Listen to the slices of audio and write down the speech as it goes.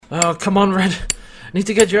Oh, come on, Red. I need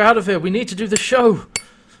to get you out of here. We need to do the show.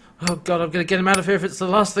 Oh, God, I'm going to get him out of here if it's the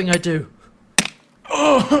last thing I do.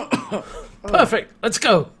 Perfect. Let's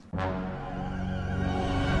go.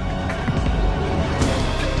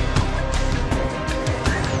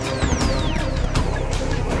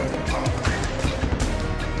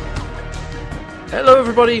 Hello,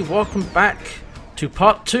 everybody. Welcome back to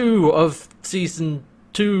part 2 of season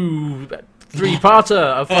 2, 3-parter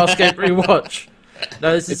of Farscape Rewatch.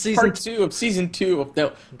 No, this is It's season part 2 of season 2 of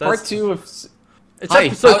part 2 of. It's Hi,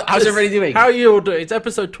 how's everybody doing? How are you all doing? It's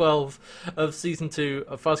episode 12 of season 2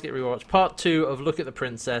 of Farscape Rewatch, part 2 of Look at the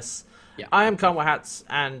Princess. Yeah. I am Carmel Hats,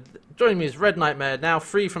 and joining me is Red Nightmare, now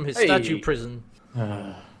free from his statue prison.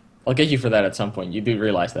 I'll get you for that at some point. You do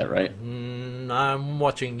realize that, right? I'm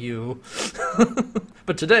watching you.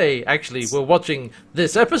 But today, actually, we're watching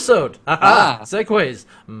this episode. Segues.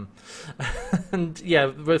 And yeah,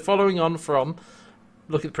 we're following on from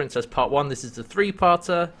Look at the Princess Part 1. This is the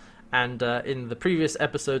 3-parter. And in the previous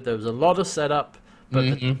episode, there was a lot of setup.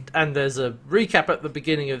 And there's a recap at the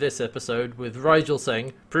beginning of this episode with Rigel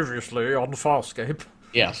saying, previously on Farscape.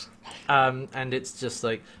 Yes. And it's just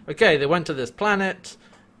like, okay, they went to this planet.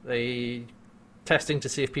 They testing to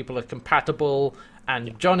see if people are compatible.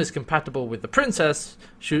 And John is compatible with the princess,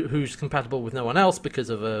 who's compatible with no one else because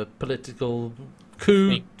of a political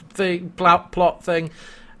coup plot thing.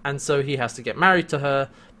 And so he has to get married to her,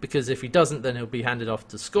 because if he doesn't, then he'll be handed off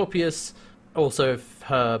to Scorpius. Also, if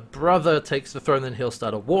her brother takes the throne, then he'll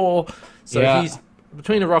start a war. So he's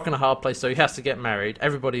between a rock and a hard place, so he has to get married.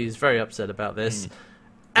 Everybody's very upset about this.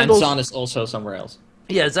 And also, Zahn is also somewhere else.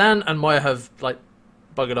 Yeah, Zahn and Moya have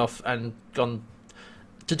buggered off and gone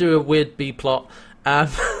to do a weird B-plot.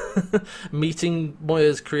 Meeting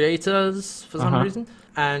Moya's creators for some reason.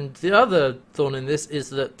 And the other thorn in this is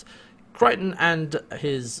that Crichton and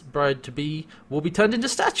his bride-to-be will be turned into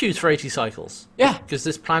statues for 80 cycles. Yeah. Because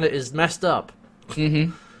this planet is messed up.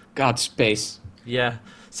 God, space. Yeah.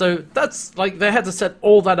 So that's, they had to set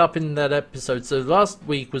all that up in that episode. So last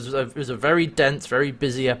week was a very dense, very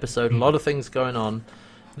busy episode. A lot of things going on.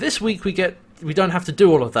 This week we don't have to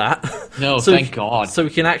do all of that. No, thank God. So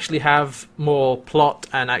we can actually have more plot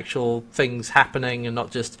and actual things happening and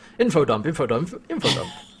not just info dump.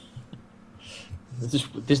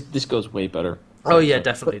 This goes way better. Oh yeah,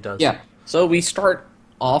 definitely does. Yeah. So we start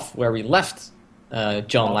off where we left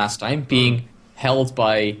John last time, being held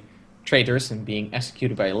by traitors and being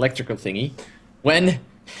executed by electrical thingy, when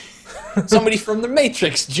somebody from the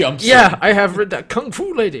Matrix jumps in. I have read that Kung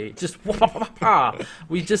Fu lady. Just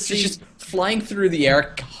we just see She's just flying through the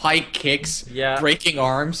air, high kicks, breaking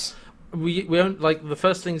arms. We don't the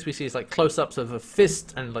first things we see is close-ups of a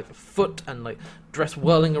fist and a foot and dress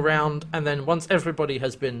whirling around, and then once everybody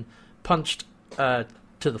has been punched to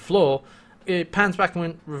the floor, it pans back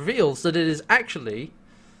and reveals that it is actually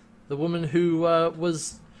the woman who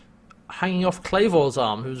was hanging off Clavor's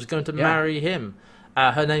arm, who's going to marry him.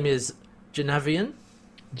 Her name is Genevian.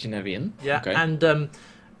 Yeah, okay. And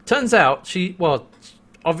turns out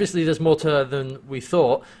obviously there's more to her than we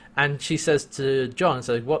thought, and she says to John,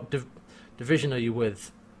 what division are you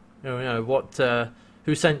with?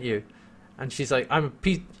 Who sent you? And she's like,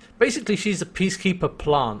 basically she's a peacekeeper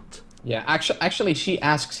plant. Yeah, actually she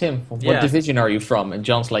asks him, what division are you from? And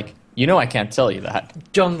John's like, I can't tell you that.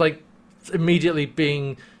 John immediately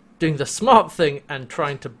doing the smart thing and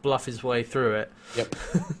trying to bluff his way through it. Yep.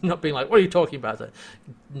 Not being like, what are you talking about?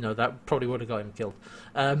 No, that probably would have got him killed.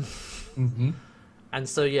 And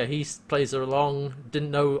so, he plays her along, didn't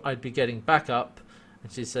know I'd be getting back up.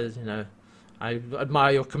 And she says, I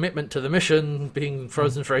admire your commitment to the mission, being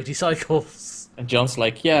frozen for 80 cycles. And John's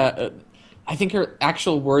like, I think her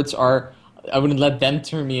actual words are, I wouldn't let them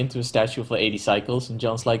turn me into a statue for 80 cycles. And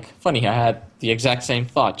John's like, funny, I had the exact same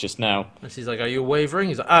thought just now. And she's like, are you wavering?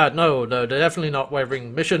 He's like, no, they're definitely not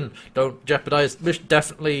wavering. Mission, don't jeopardize. Mission,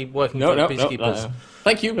 definitely working for the peacekeepers.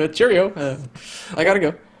 Thank you, cheerio. I gotta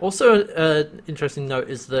go. Also, an interesting note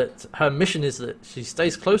is that her mission is that she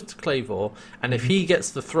stays close to Clavor, and if he gets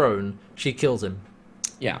the throne, she kills him.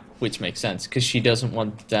 Yeah, which makes sense, because she doesn't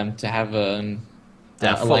want them to have an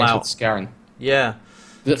alliance fallout with Scarron. Yeah.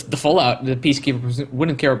 The fallout, the peacekeepers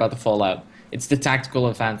wouldn't care about the fallout. It's the tactical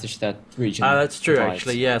advantage that region that's true, provides.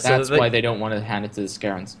 actually, yeah. That's why they don't want to hand it to the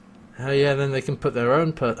Scarrons. Oh, yeah, then they can put their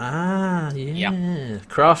own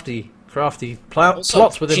Crafty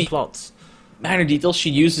plots within plots. Minor details,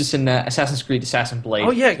 she uses an Assassin's Creed assassin blade.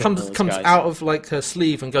 Oh, yeah, it comes out of her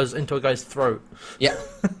sleeve and goes into a guy's throat. Yeah.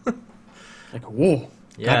 Whoa.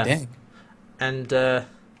 Yeah. God dang. And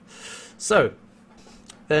so,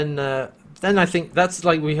 then I think that's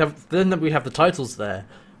we have the titles there,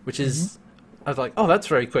 which is I was like, oh, that's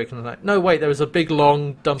very quick. And I'm like, no, wait, there was a big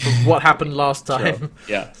long dump of what happened last time. Sure.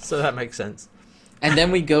 Yeah. So that makes sense. And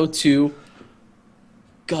then we go to...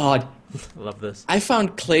 God, I love this. I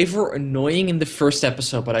found Claver annoying in the first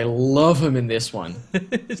episode, but I love him in this one.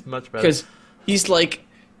 It's much better. Because he's like...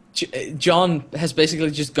 John has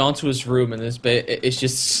basically just gone to his room and is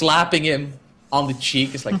just slapping him on the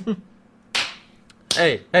cheek. It's like...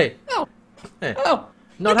 Hey. Ow. Hey. Ow.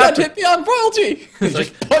 Not You can't happy. hit me on royalty! He It's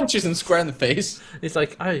just punches him square in the face. It's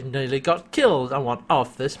like, I nearly got killed. I want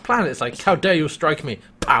off this planet. It's like, how dare you strike me?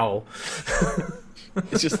 Pow.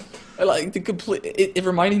 It's just... I like the complete... It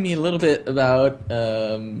reminded me a little bit about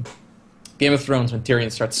Game of Thrones when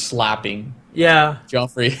Tyrion starts slapping Yeah.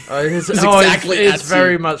 Joffrey. It's exactly that it's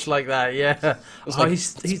very scene. much like that, yeah. It's Oh, like,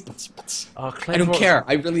 he's oh, I don't care.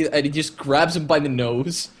 And he just grabs him by the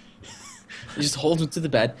nose. He just holds him to the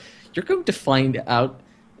bed. You're going to find out...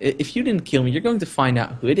 If you didn't kill me, you're going to find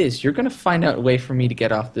out who it is. You're going to find out a way for me to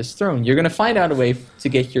get off this throne. You're going to find out a way to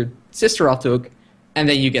get your sister off the hook, and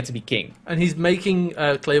then you get to be king. And he's making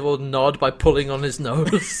Claymore nod by pulling on his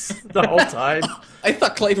nose the whole time. I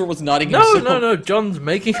thought Claver was nodding No, himself. no. John's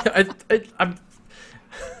making. I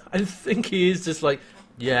think he is just like,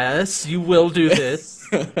 yes, you will do this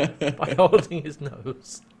by holding his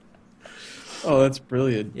nose. Oh, that's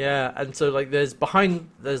brilliant. Yeah, and so like there's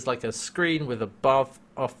like a screen with a bath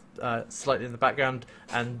off slightly in the background,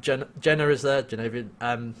 and Jenna is there, Genevieve,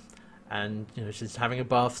 and she's having a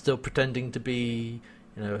bath, still pretending to be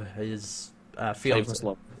his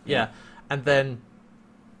fiance. Yeah, and then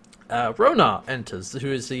Rona enters,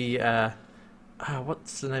 who is the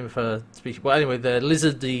what's the name of her species? Well, anyway, the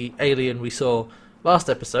lizardy alien we saw last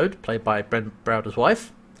episode, played by Brent Browder's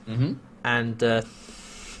wife,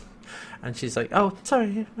 and she's like, "Oh,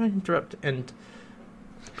 sorry, I interrupted." And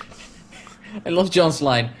I love John's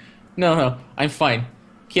line. No, I'm fine.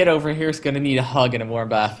 Kid over here is going to need a hug and a warm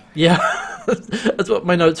bath. yeah, that's what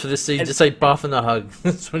my notes for this scene just say: bath and a hug.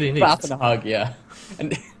 That's what he needs. Bath and a hug, yeah.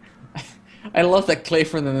 And I love that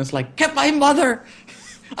Clayford then is like, "Get my mother!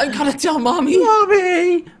 I'm going to tell mommy!"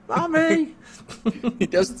 Mommy. He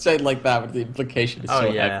doesn't say it like that, but the implication is Oh so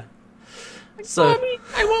yeah. heavy. So Mommy,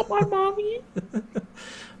 I want my mommy.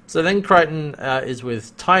 So then Crichton is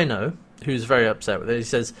with Tyno, who's very upset with it. He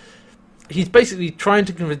says he's basically trying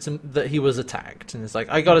to convince him that he was attacked. And it's like,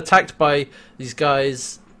 I got attacked by these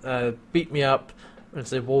guys, beat me up. And I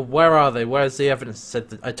said, well, where are they? Where's the evidence? He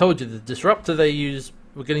said, I told you the disruptor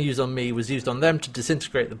we're going to use on me was used on them to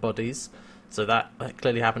disintegrate the bodies. So that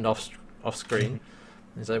clearly happened off screen.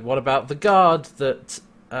 He's like, what about the guard that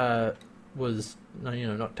was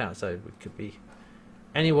knocked out? So it could be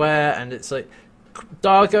anywhere. And it's like,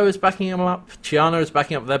 Dargo is backing him up. Chiana is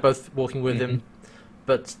backing up. They're both walking with him.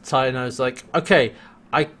 But Tyno's like, okay,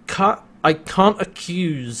 I can't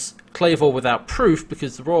accuse Clavor without proof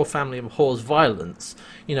because the royal family abhors violence.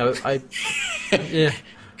 Yeah.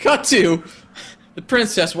 Cut to the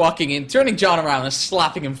princess walking in, turning John around and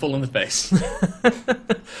slapping him full in the face.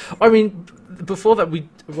 I mean, before that, we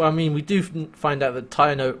do find out that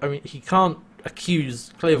Tyno, he can't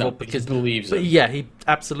accuse Clavor because he believes it. Yeah, he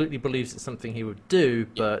absolutely believes it's something he would do,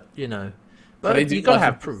 but but you gotta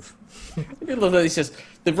have proof. I love that he says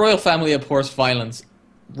the royal family abhors violence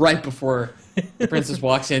right before the princess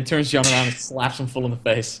walks in, turns John around and slaps him full in the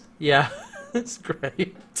face. Yeah, it's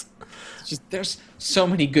great. It's just there's so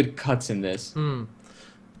many good cuts in this.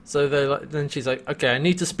 So then she's like, okay, I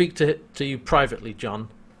need to speak to you privately, John,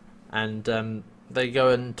 and they go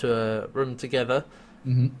into a room together.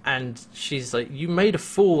 And she's like, you made a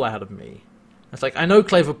fool out of me. It's like, I know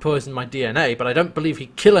Claver poisoned my DNA, but I don't believe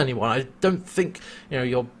he'd kill anyone. I don't think,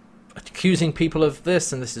 you're accusing people of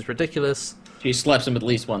this, and this is ridiculous. She slaps him at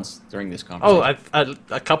least once during this conversation. Oh,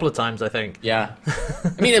 a couple of times, I think. Yeah.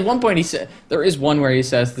 I mean, at one point he said, there is one where he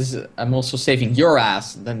says, I'm also saving your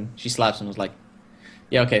ass. And then she slaps him and was like,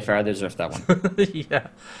 yeah, okay, fair, I deserve that one. Yeah.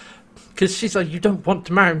 Because she's like, you don't want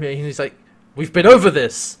to marry me. And he's like, we've been over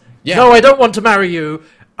this. Yeah. No, I don't want to marry you.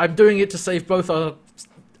 I'm doing it to save both our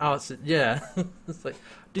yeah. It's like,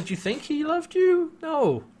 did you think he loved you?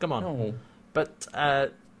 No. Come on. No. But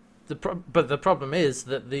the problem is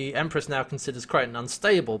that the Empress now considers Crichton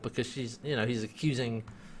unstable because he's accusing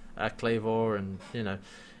Clavor, and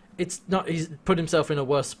it's not, he's put himself in a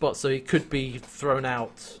worse spot, so he could be thrown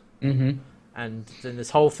out. And then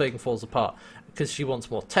this whole thing falls apart because she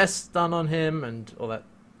wants more tests done on him and all that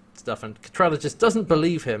stuff, and Ctrella just doesn't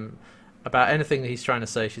believe him about anything that he's trying to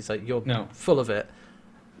say. She's like, you're full of it,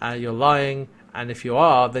 you're lying, and if you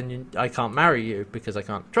are, then I can't marry you because I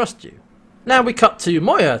can't trust you. Now we cut to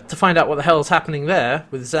Moya to find out what the hell's happening there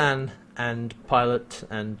with Zan and Pilot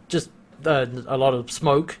and just a lot of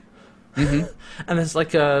smoke. Mm-hmm. And there's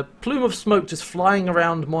like a plume of smoke just flying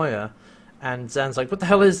around Moya, and Zan's like, "What the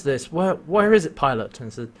hell is this? Where is it, pilot?"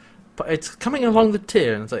 And said, "It's coming along the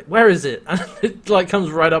tier." And it's like, "Where is it?" And it like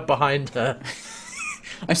comes right up behind her.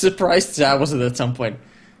 I'm surprised Zan wasn't at some point.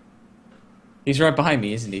 He's right behind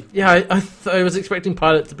me, isn't he? Yeah, I was expecting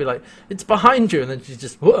Pilot to be like, "It's behind you," and then she's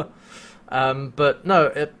just, "Whoa." But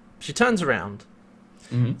no, she turns around.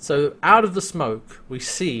 Mm-hmm. So out of the smoke, we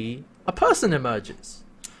see a person emerges.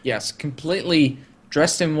 Yes, completely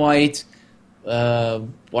dressed in white,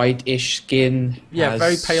 whitish skin. Yeah, has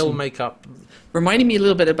very pale some- makeup. Reminding me a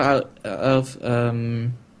little bit of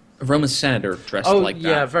a Roman senator dressed like that.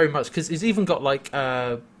 Yeah, very much, because he's even got like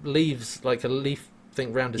leaves, like a leaf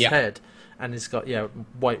thing round his Yeah. head, and he's got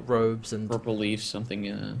white robes and Purple leaves, something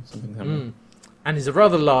coming. and he's a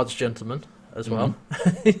rather large gentleman as well.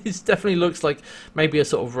 He definitely looks like maybe a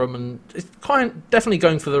sort of Roman. It's definitely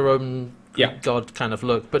going for the Roman Yeah. god kind of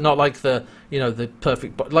look, but not like the the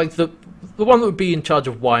perfect, like the one that would be in charge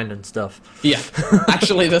of wine and stuff. Yeah,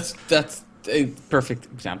 actually, that's a perfect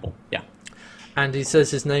example. Yeah. And he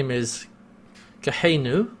says his name is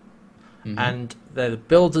Kahenu, and they're the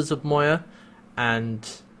builders of Moya, and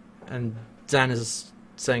Zan is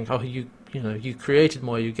saying, "Oh, you created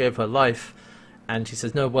Moya, you gave her life," and he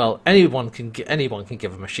says, "No, well, anyone can give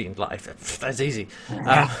a machine life. That's easy.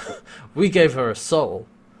 We gave her a soul,"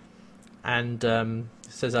 and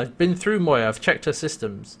he says, "I've been through Moya, I've checked her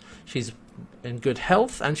systems. She's in good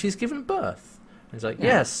health, and she's given birth." And he's like,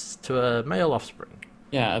 "Yes, to a male offspring."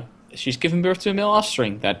 Yeah, she's given birth to a male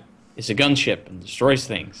offspring that is a gunship and destroys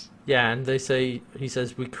things. Yeah, and he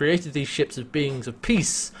says, "We created these ships as beings of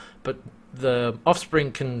peace, but the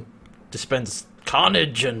offspring can dispense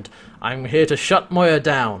carnage, and I'm here to shut Moya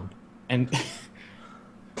down." And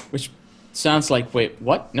which sounds like, wait,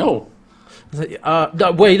 what? No.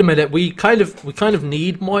 No, wait a minute. We kind of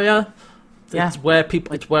need Moya. Yeah. It's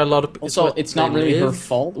where a lot of people. Also, it's not really her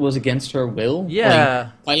fault. It was against her will. Yeah.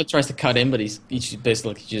 Like, Pilot tries to cut in, but he's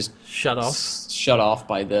basically just Shut off. shut off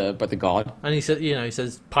by the god. And he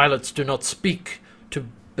says, "Pilots do not speak to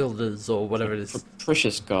builders," or whatever it is.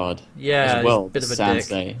 Capricious god. Yeah, as well. he's a bit of a Sans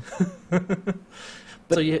dick. say.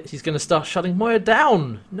 So he's going to start shutting Moya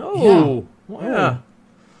down. No, Moya.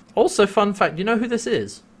 Also, fun fact: you know who this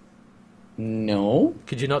is? No.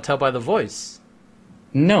 Could you not tell by the voice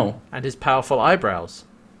No. and his powerful eyebrows?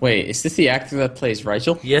 Wait, is this the actor that plays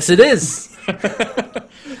Rigel? Yes, it is.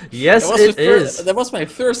 Yes, it is. That was my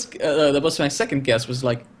first. That was my second guess. Was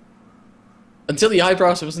like, until the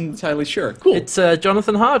eyebrows, I wasn't entirely sure. Cool. It's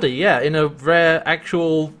Jonathan Hardy, yeah, in a rare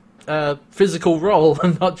actual physical role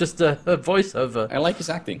and not just a voiceover. I like his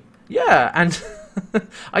acting. Yeah, and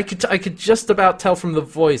I could just about tell from the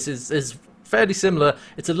voice is fairly similar.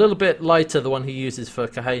 It's a little bit lighter, the one he uses for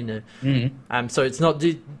Kahenu. Mm-hmm. So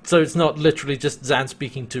it's not literally just Zan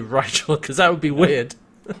speaking to Rigel, because that would be weird,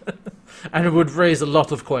 and it would raise a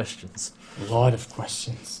lot of questions. A lot of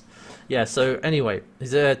questions. Yeah. So anyway,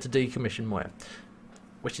 he's there to decommission Moya,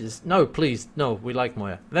 which is no, please, no, we like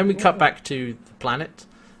Moya. Then we cut back to the planet,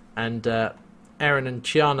 and Eren and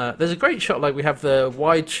Chiana. There's a great shot. Like we have the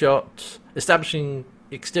wide shot establishing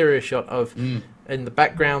exterior shot of. In the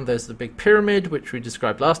background, there's the big pyramid, which we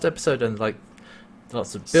described last episode, and like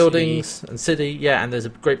lots of buildings and city. Yeah, and there's a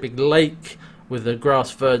great big lake with a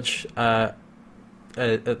grass verge at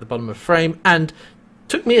the bottom of the frame. And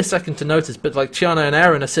took me a second to notice, but like Chiana and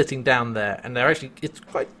Eren are sitting down there, and they're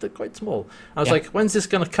quite small. I was like, when's this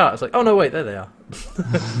going to cut? I was like, oh no, wait, there they are.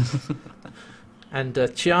 And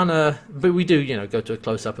Chiana, but we do, go to a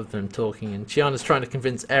close-up of them talking, and Chiana's trying to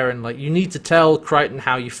convince Eren, like, you need to tell Crichton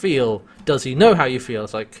how you feel. Does he know how you feel?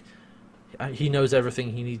 It's like, he knows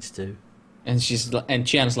everything he needs to. And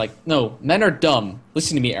Chiana's like, no, men are dumb.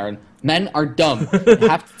 Listen to me, Eren. Men are dumb. You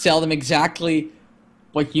have to tell them exactly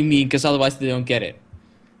what you mean, because otherwise they don't get it.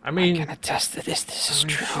 I mean, I can attest to this. This is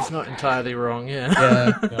true. she's not entirely wrong,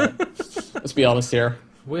 yeah. Yeah. Let's be honest here.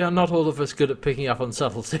 We are not all of us good at picking up on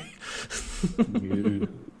subtlety.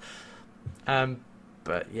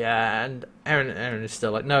 But yeah, and Eren is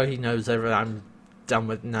still like, no, he knows everything. I'm done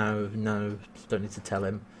with no, don't need to tell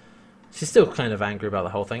him. She's still kind of angry about the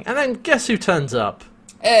whole thing. And then guess who turns up?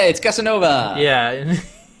 Hey, it's Casanova. Yeah, and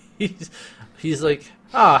he's like,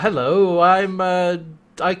 hello,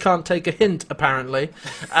 I can't take a hint, apparently.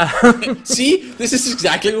 See, this is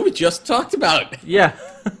exactly what we just talked about. Yeah.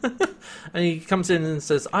 And he comes in and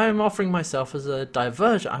says, I am offering myself as a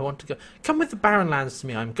diversion. I want to go. Come with the Barren Lands to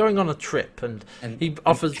me. I'm going on a trip. And he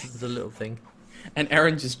offers the little thing. And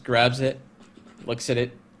Eren just grabs it, looks at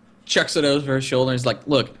it, chucks it over her shoulder, and is like,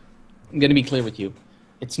 look, I'm going to be clear with you.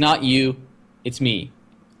 It's not you, it's me.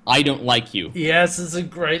 I don't like you. Yes, it's a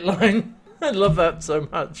great line. I love that so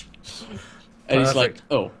much. And he's like,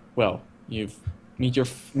 Perfect. oh, well, you've made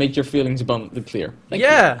your feelings abundantly clear. Thank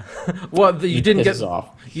Yeah. What? You you. didn't get? Pisses off.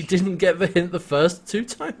 You didn't get the hint the first 2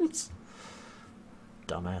 times?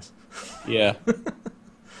 Dumbass. Yeah.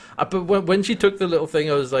 But when she took the little thing,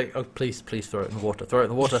 I was like, oh, please throw it in the water. Throw it in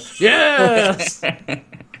the water. Yes!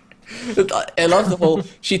 I love the whole,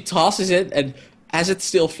 she tosses it, and as it's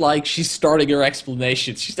still flying, she's starting her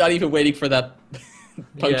explanation. She's not even waiting for that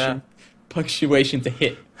punctuation to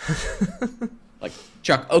hit. Like,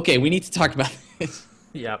 Chuck, okay, we need to talk about this.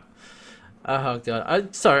 Yep. Oh,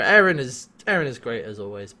 God. Sorry, Aaron is great as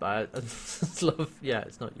always, but I just love... Yeah,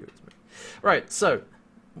 it's not you, it's me. Right, so,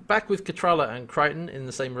 back with Katrala and Crichton in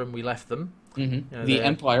the same room we left them. Mm-hmm. You know, The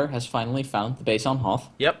Empire has finally found the base on Hoth.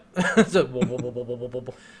 Yep.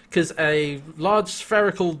 Because a large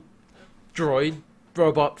spherical droid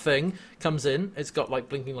robot thing comes in. It's got like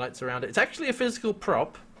blinking lights around it. It's actually a physical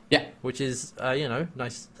prop, Yeah. which is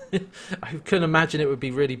nice. I can imagine it would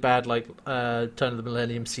be really bad, like Turn of the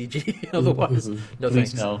Millennium CG. Otherwise, no Please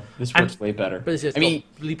thanks. no. This works way better. But it's just I mean,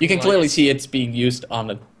 got leaping you can clearly lights. see it's being used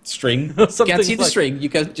on a string. You Something can't see the like- string. You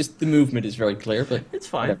can just the movement is very clear, but It's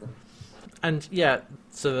fine. whatever. And yeah,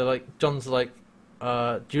 so they're like, John's like,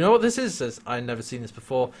 do you know what this is? Says, I've never seen this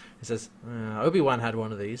before. He says, Obi-Wan had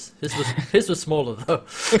one of these. His was smaller though.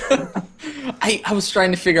 I was trying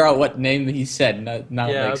to figure out what name he said. Now it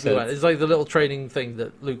Yeah, makes Obi-Wan. sense. It's like the little training thing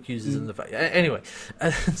that Luke uses in the... Anyway,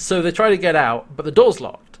 so they try to get out, but the door's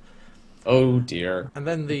locked. Oh dear. And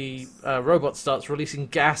then the robot starts releasing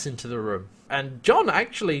gas into the room. And John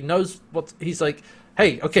actually knows what... He's like,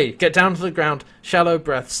 hey, okay, get down to the ground, shallow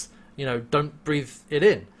breaths, don't breathe it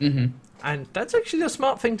in. Mm-hmm. And that's actually a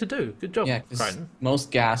smart thing to do. Good job, Yeah, 'cause Crichton. most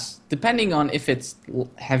gas, depending on if it's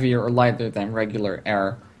heavier or lighter than regular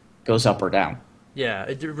air, goes up or down. Yeah,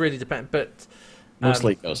 it really depends. But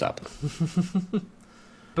Mostly it goes up.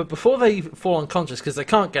 before they fall unconscious, because they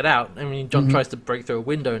can't get out, I mean, John tries to break through a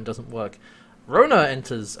window and doesn't work. Rona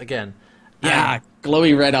enters again. Yeah,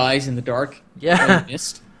 glowy red eyes in the dark. Yeah.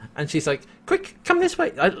 Mist. And she's like, quick, come this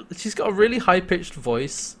way. She's got a really high-pitched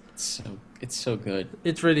voice. It's so good.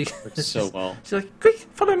 It's really... Works so well. She's like, quick,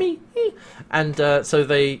 follow me. And so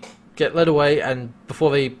they get led away, and before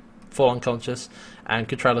they fall unconscious, and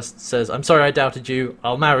Katrala says, I'm sorry I doubted you.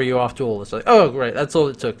 I'll marry you after all. It's like, oh, great, that's all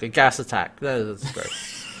it took. A gas attack. That's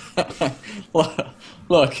great.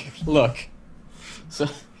 Look. So,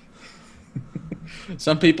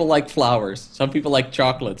 some people like flowers. Some people like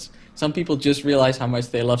chocolates. Some people just realize how much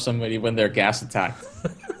they love somebody when they're gas attacked.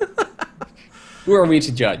 Who are we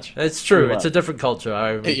to judge? It's true. Who It's a different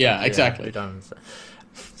culture. Yeah, exactly. We don't understand.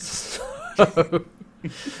 So,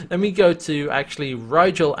 then we go to actually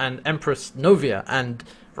Rigel and Empress Novia, and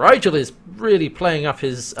Rigel is really playing up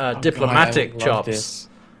his diplomatic God, I love chops.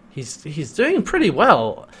 this. He's doing pretty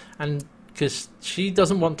well, and because she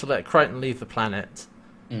doesn't want to let Crichton leave the planet,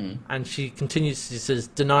 and she says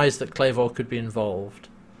denies that Clavor could be involved,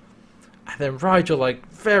 and then Rigel, like,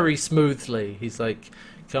 very smoothly, he's like,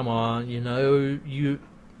 come on,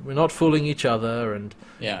 we're not fooling each other, and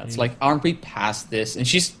Yeah, it's like, aren't we past this? And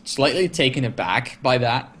she's slightly taken aback by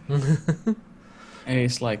that. And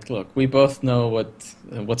it's like, look, we both know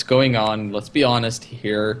what's going on. Let's be honest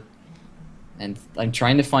here. And I'm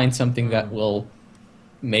trying to find something that will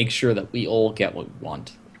make sure that we all get what we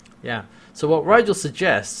want. yeah. So what Rigel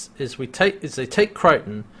suggests is they take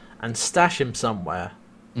Crichton and stash him somewhere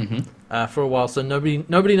for a while, so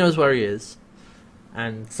nobody knows where he is,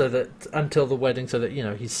 and so that until the wedding, so that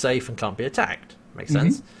he's safe and can't be attacked. Makes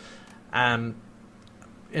sense.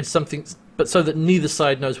 It's something, but so that neither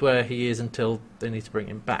side knows where he is until they need to bring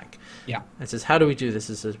him back. Yeah. And says, how do we do this?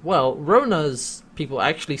 It says, well, Rona's people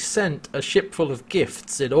actually sent a ship full of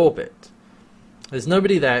gifts in orbit. There's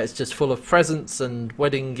nobody there. It's just full of presents and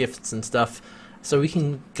wedding gifts and stuff. So we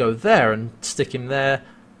can go there and stick him there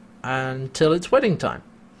until it's wedding time.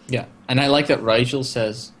 Yeah. And I like that Rigel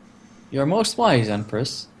says, "You're most wise,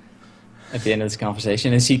 Empress," at the end of this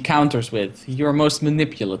conversation, as he counters with, "You're most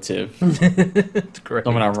manipulative." It's great.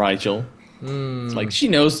 Coming on Rigel. It's like she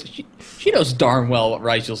knows darn well what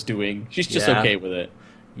Rigel's doing. She's just Yeah. okay with it.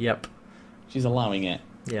 Yep. She's allowing it.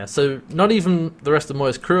 Yeah, so not even the rest of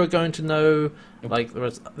Moya's crew are going to know. Like, the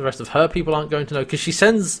rest of her people aren't going to know, because she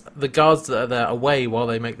sends the guards that are there away while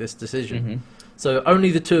they make this decision. So only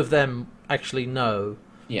the two of them actually know.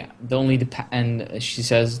 Yeah, and she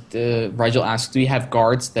says, Rigel asks, "Do you have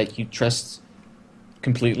guards that you trust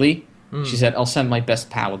completely?" She said, "I'll send my best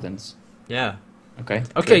paladins." Yeah. Okay.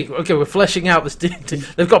 Okay, good. we're fleshing out this.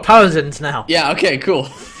 They've got paladins now. Yeah. Okay. Cool.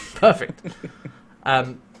 Perfect.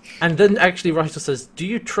 And then actually Rigel says, "Do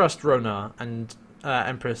you trust Rona?" And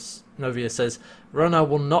Empress Novia says, "Rona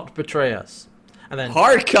will not betray us." And then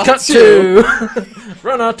Hard cut to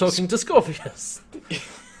Rona talking to Scorpius.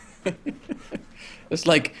 It's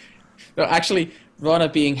like, no, actually, Rona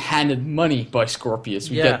being handed money by Scorpius.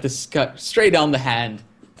 We get this cut straight on the hand,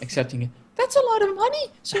 accepting it. That's a lot of money,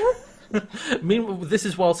 sir. Meanwhile, this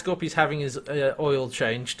is while Scorpius having his oil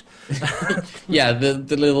changed. Yeah,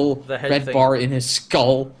 the little red thing. bar in his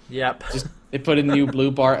skull. Yep. Just, they put in a new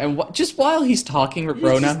blue bar, and just while he's talking with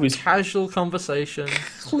Rona, who's casual conversation,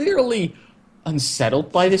 clearly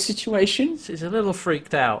unsettled by the situation, he's a little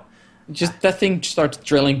freaked out. Just that thing starts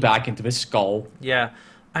drilling back into his skull. Yeah,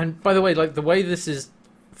 and by the way, like the way this is,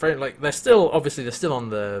 like they're still on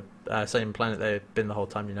the same planet they've been the whole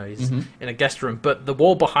time. You know, he's in a guest room, but the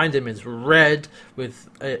wall behind him is red with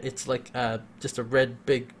it's like just a red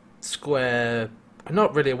big square,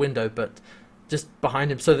 not really a window, but just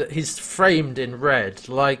behind him, so that he's framed in red,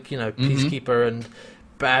 like Peacekeeper and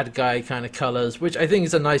bad guy kind of colors, which I think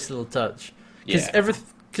is a nice little touch.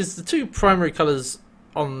 Because the two primary colors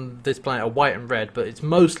on this planet are white and red, but it's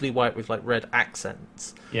mostly white with like red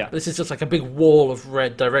accents. Yeah, this is just like a big wall of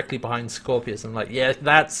red directly behind Scorpius. I'm like, yeah,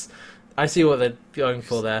 I see what they're going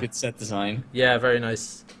for there. Good set design. Yeah, very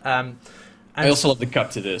nice. And I also love the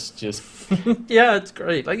cut to this. Just yeah, it's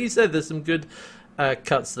great. Like you said, there's some good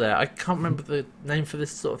cuts there. I can't remember the name for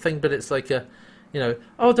this sort of thing, but it's like a,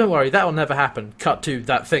 oh, don't worry, that will never happen. Cut to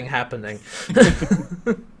that thing happening.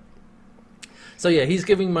 So yeah, he's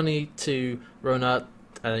giving money to Rona,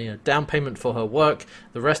 down payment for her work.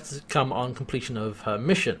 The rest come on completion of her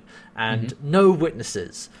mission, and no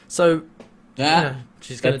witnesses. So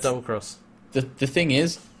she's going to double cross. The thing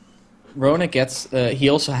is, Rona gets. He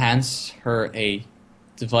also hands her a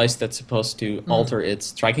device that's supposed to alter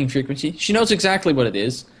its tracking frequency. She knows exactly what it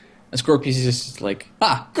is, and Scorpius is just like,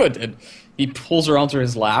 good. And he pulls her onto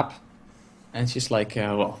his lap, and she's like,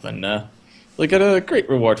 well then. They got a great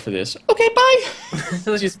reward for this. Okay, bye.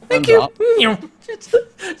 Thank you. It's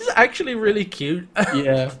actually really cute.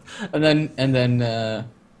 Yeah, and then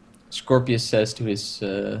Scorpius says to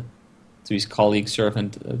his colleague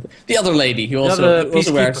servant, the other lady, who also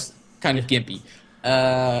wears kind of gimpy.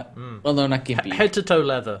 Well, no, not gimpy. Head to toe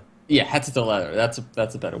leather. Yeah, head to toe leather. That's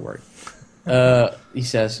a better word. He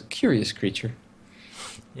says, "Curious creature."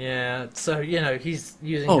 Yeah, so he's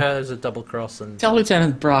using her as a double cross and tell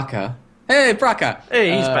Lieutenant Braca. Hey, Braca!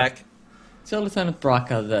 Hey, he's back. Tell Lieutenant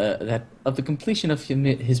Braca that of the completion of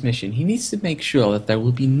his mission, he needs to make sure that there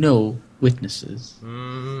will be no witnesses.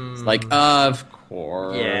 It's like, of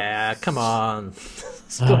course. Yeah, come on.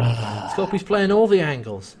 Scorpius playing all the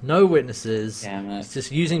angles. No witnesses. Damn it. He's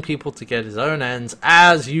just using people to get his own ends,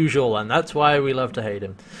 as usual, and that's why we love to hate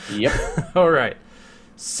him. Yep. All right.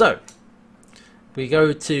 So, we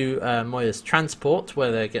go to Moya's transport,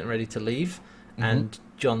 where they're getting ready to leave, and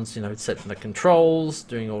John's, setting the controls,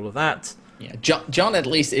 doing all of that. Yeah, John at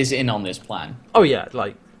least is in on this plan. Oh yeah,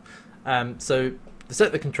 so they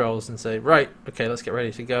set the controls and say, right, okay, let's get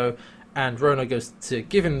ready to go. And Rona goes to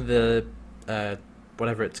give him the,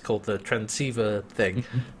 whatever it's called, the transceiver thing.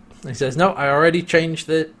 And he says, no, I already changed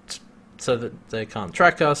it so that they can't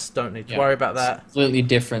track us. Don't need to worry about that. It's a completely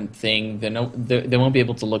different thing. They won't be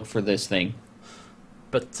able to look for this thing.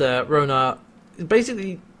 But Rona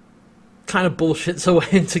basically kind of bullshits her way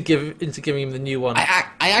into giving him the new one.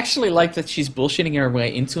 I actually like that she's bullshitting her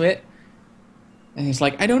way into it, and he's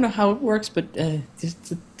like, I don't know how it works, but your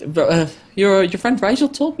friend Rigel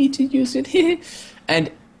told me to use it, and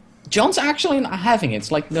John's actually not having it.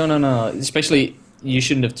 It's like no. Especially you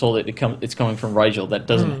shouldn't have told it. It's coming from Rigel. That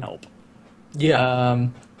doesn't help. Yeah.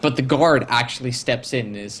 But the guard actually steps in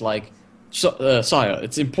and is like, Sire,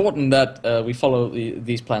 it's important that we follow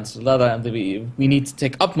these plans to the letter, and we need to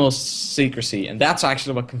take utmost secrecy, and that's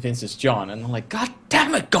actually what convinces John. And I'm like, God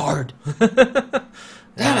damn it, guard! Damn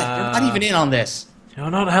it, you're not even in on this. You're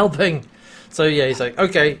not helping. So yeah, he's like,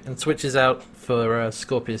 okay, and switches out for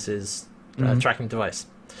Scorpius's tracking device,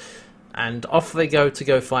 and off they go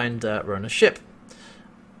to find Rona's ship.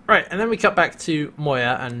 Right, and then we cut back to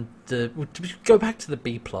Moya, and we go back to the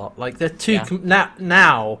B plot. Like they're two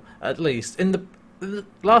now, at least in the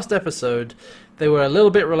last episode, they were a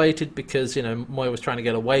little bit related because Moya was trying to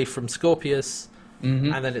get away from Scorpius,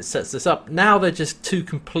 and then it sets this up. Now they're just two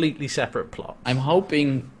completely separate plots. I'm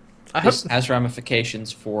hoping this has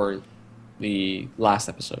ramifications for the last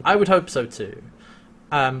episode. I would hope so too,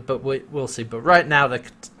 but we'll see. But right now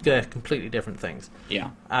they're completely different things. Yeah.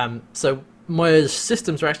 So Moya's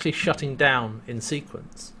systems are actually shutting down in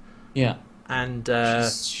sequence. Yeah. And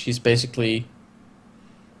she's basically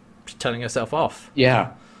turning herself off.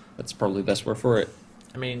 Yeah. That's probably the best word for it.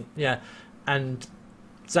 I mean, yeah, and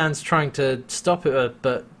Zan's trying to stop it,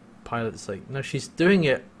 but Pilot's like, no, she's doing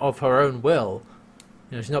it of her own will.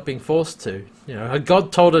 You know, she's not being forced to. You know, her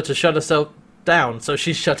God told her to shut herself down, so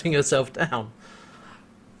she's shutting herself down.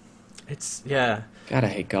 It's, yeah. Gotta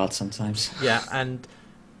hate God sometimes. Yeah, and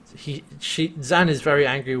Zan is very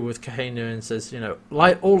angry with Kahenu and says, you know,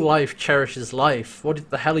 all life cherishes life. What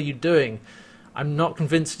the hell are you doing? I'm not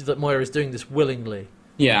convinced that Moya is doing this willingly.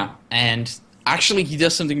 Yeah, and actually he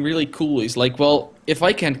does something really cool. He's like, well, if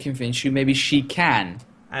I can't convince you, maybe she can.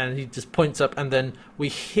 And he just points up, and then we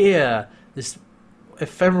hear this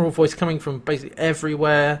ephemeral voice coming from basically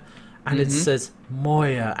everywhere, and it says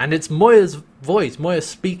Moya, and it's Moya's voice, Moya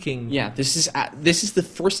speaking. Yeah, this is the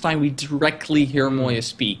first time we directly hear Moya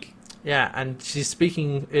speak. Yeah, and she's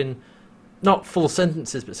speaking in not full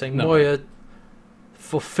sentences, but saying, No. Moya,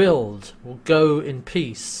 fulfilled, will go in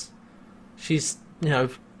peace. She's, you know,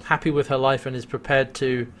 happy with her life and is prepared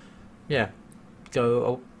to, yeah,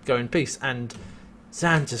 go in peace. And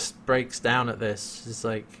Zan just breaks down at this. She's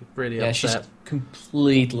like really upset. She's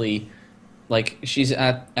completely, like, she's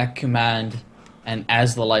at command, and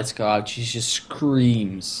as the lights go out, she just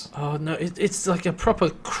screams. Oh no, it's like a proper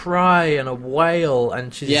cry and a wail,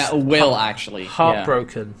 and she's Yeah, a wail actually.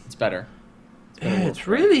 heartbroken. Yeah, it's better. Yeah, it's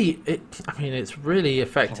really it's really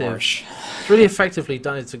effective. Harsh. It's really effectively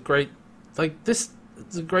done. It's a great, like this.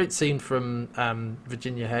 It's a great scene from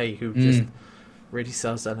Virginia Hay, who just really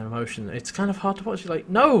sells that emotion. It's kind of hard to watch. You're like,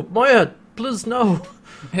 no, Moya, please no.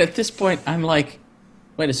 And at this point, I'm like,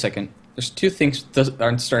 wait a second. There's two things that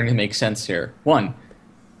aren't starting to make sense here. One,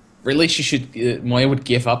 really, Moya would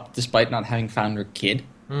give up despite not having found her kid.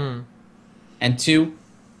 And two,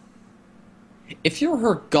 if you're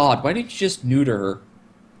her god, why don't you just neuter her?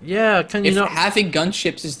 Yeah, can you If not? having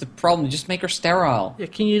gunships is the problem, just make her sterile. Yeah,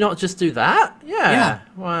 can you not just do that? Yeah.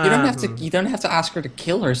 Wow. You don't have to ask her to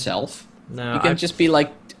kill herself. No, You can just be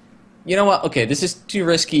like, you know what? Okay, this is too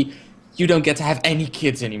risky. You don't get to have any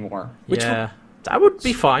kids anymore. Which yeah, that would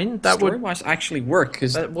be fine. That would story-wise actually work,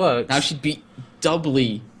 because that works. now she'd be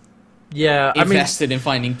doubly yeah, I mean, invested in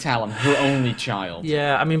finding Talon, her only child.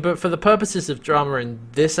 yeah, I mean, but for the purposes of drama in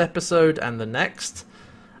this episode and the next,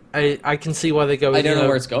 I can see why they go. With, I don't know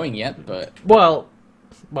where it's going yet, but Well,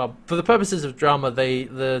 for the purposes of drama,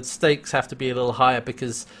 the stakes have to be a little higher,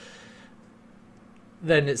 because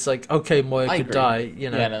then it's like, okay, Moya I could agree. die, you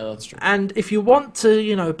know. Yeah, no, that's true. And if you want to,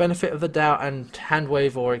 you know, benefit of the doubt and hand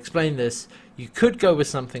wave or explain this, you could go with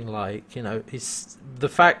something like, you know, the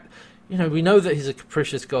fact, you know, we know that he's a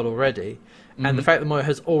capricious god already, and the fact that Moya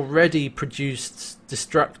has already produced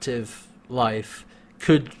destructive life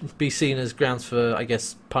could be seen as grounds for, I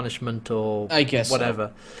guess, punishment or I guess so.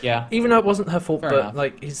 whatever. Yeah. Even though it wasn't her fault, Fair but enough.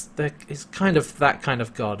 like he's kind of that kind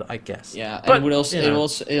of god, I guess. Yeah, But, and you know,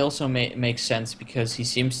 it also makes sense because he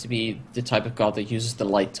seems to be the type of god that uses the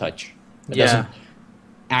light touch. It Yeah. doesn't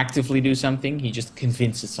actively do something, he just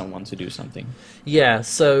convinces someone to do something. Yeah,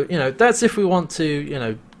 so, you know, that's if we want to, you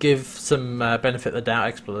know, give some benefit of the doubt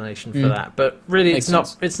explanation for that. But really, Makes it's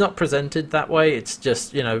sense. it's not presented that way. It's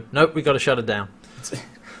just, you know, nope, we got to shut it down. I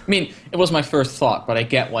mean, it was my first thought, but I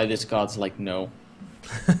get why this god's like, no,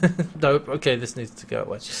 Nope, okay, this needs to go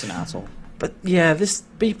away. it's just an asshole. But yeah, this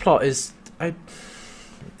B plot is,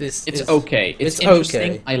 It's okay. It's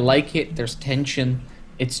interesting. okay. I like it. There's tension.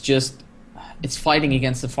 It's just, it's fighting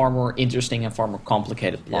against a far more interesting and far more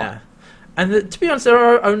complicated plot. Yeah, and to be honest, there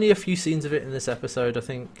are only a few scenes of it in this episode. I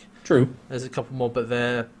think True. there's a couple more,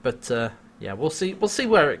 but yeah, we'll see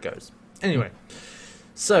where it goes. Anyway,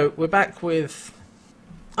 so we're back with.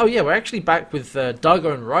 Oh yeah, we're actually back with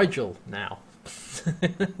Dargo and Rigel now.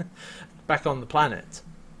 Back on the planet.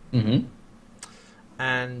 Mm-hmm.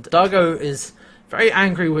 And Dargo is very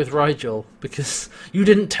angry with Rigel because you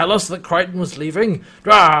didn't tell us that Crichton was leaving.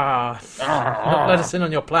 Not let us in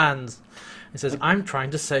on your plans. He says, I'm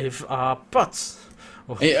trying to save our butts.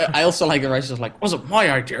 I also like the Rice is like, wasn't my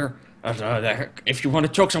idea. If you want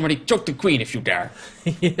to choke somebody, choke the queen if you dare.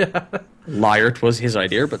 Yeah. Liar, it was his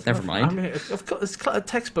idea, but never I mind. mean, of course, it's a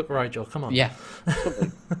textbook Rigel, come on. Yeah,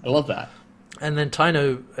 I love that. And then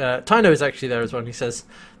Tyno is actually there as well, and he says,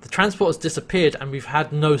 the transport has disappeared and we've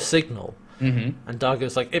had no signal. Mm-hmm. And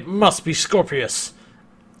Dargo's like, it must be Scorpius.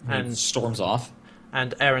 And storms off.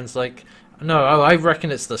 And Aaron's like, no, I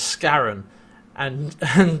reckon it's the Scarron.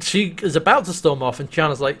 And she is about to storm off, and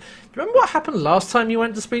Tiana's like, do you remember what happened last time you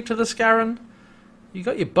went to speak to the Scarron? You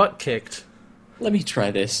got your butt kicked. Let me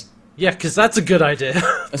try this. Yeah, because that's a good idea.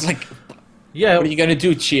 It's like, Yeah, what are you gonna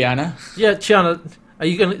do, Chiana? yeah, Tiana, are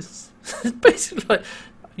you going to... Basically, like,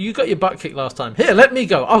 you got your butt kicked last time. Here, let me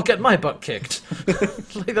go. I'll get my butt kicked.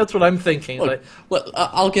 Like, that's what I'm thinking. Look, Like, well,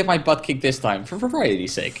 I'll get my butt kicked this time for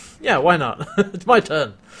variety's sake. yeah, why not? It's my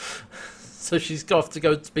turn. So she's off to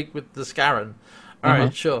go speak with the Scarran. All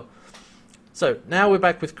right, sure. So now we're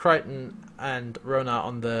back with Crichton and Rona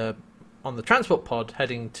on the transport pod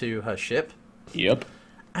heading to her ship. Yep.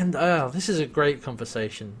 And this is a great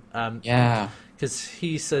conversation. Yeah. Because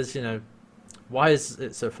he says, why is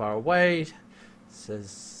it so far away?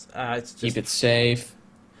 Says it's just Keep it safe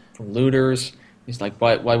from looters. He's like,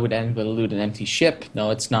 why would anybody loot an empty ship?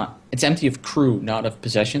 No, it's not. It's empty of crew, not of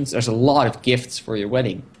possessions. There's a lot of gifts for your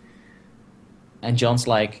wedding. And John's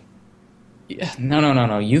like, yeah,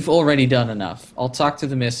 no. You've already done enough. I'll talk to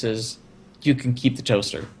the missus. You can keep the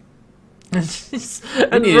toaster. You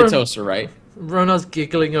need a toaster, right? Rona's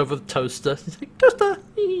giggling over the toaster. He's like, toaster.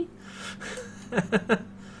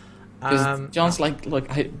 Because John's like, look,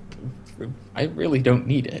 I really don't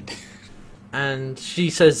need it. And she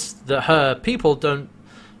says that her people don't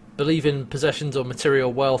believe in possessions or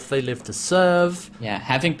material wealth. They live to serve. Yeah,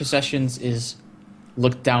 having possessions is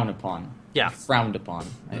looked down upon. Yeah. Frowned upon,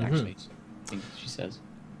 actually. I think she says.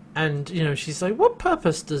 And, she's like, what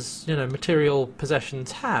purpose does, material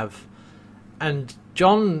possessions have? And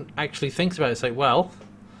John actually thinks about it. It's like, well,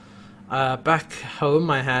 back home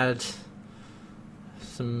I had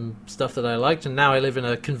some stuff that I liked, and now I live in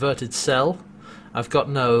a converted cell. I've got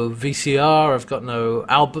no VCR, I've got no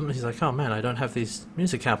album. He's like, oh man, I don't have these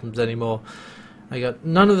music albums anymore. I got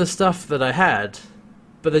none of the stuff that I had.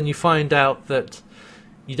 But then you find out that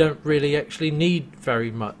you don't really actually need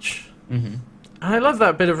very much. Mm-hmm. And I love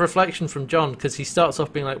that bit of reflection from John, because he starts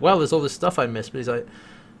off being like, well, there's all this stuff I miss, but he's like,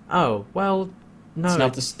 oh, well, no.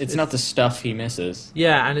 It's not the stuff he misses.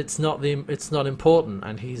 Yeah, and it's not important,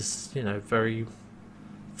 and he's, very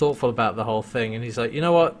thoughtful about the whole thing, and he's like, you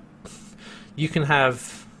know what? You can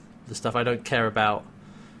have the stuff I don't care about.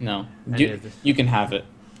 No, you can have it.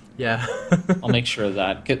 Yeah. I'll make sure of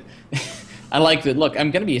that. I like that. Look,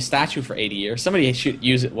 I'm going to be a statue for 80 years. Somebody should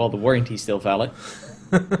use it while the warranty's still valid.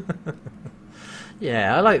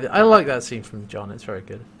 Yeah, I like that scene from John. It's very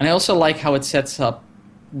good. And I also like how it sets up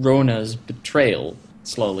Rona's betrayal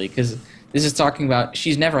slowly, because this is talking about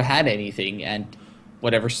she's never had anything, and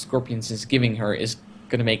whatever Scorpions is giving her is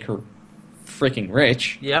going to make her freaking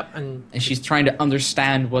rich. Yep, and she's trying to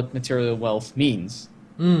understand what material wealth means.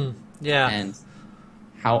 Yeah. And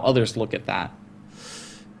how others look at that.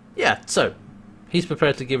 Yeah, so he's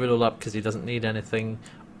prepared to give it all up because he doesn't need anything.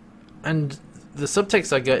 And the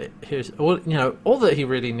subtext I get here is all that he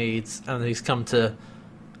really needs, and he's come to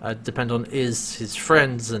depend on, is his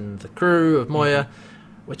friends and the crew of Moya,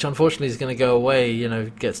 which unfortunately is going to go away.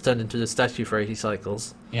 Gets turned into a statue for 80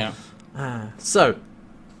 cycles. Yeah. So,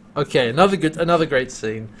 okay, another great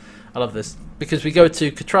scene. I love this because we go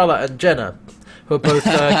to Katrala and Jenna, who are both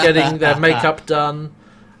getting their makeup done,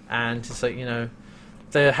 and it's like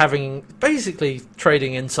they're having basically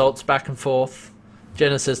trading insults back and forth.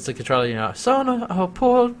 Jenna says to Katrala,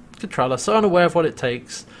 poor Katrala, so unaware of what it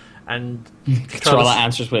takes, and Katrala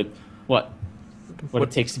answers with what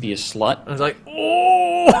it takes to be a slut. And it's like,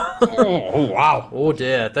 oh, oh wow, oh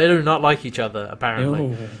dear, they do not like each other apparently.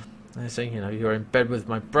 Ew. They're saying, you're in bed with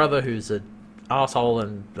my brother who's an asshole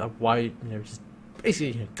and a white, just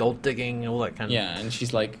basically gold digging, all that kind of. Yeah, and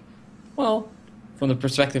she's like, well, from the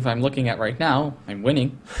perspective I'm looking at right now, I'm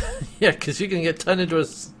winning. Yeah, because you can get turned into a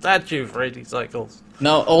statue for 80 cycles.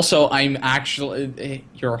 No, also, I'm actually...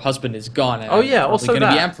 your husband is gone. And oh, yeah, I'm also going to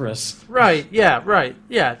that. be Empress. Right, yeah, right.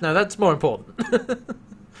 Yeah, no, that's more important.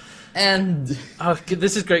 And...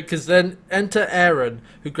 this is great, because then enter Aaron,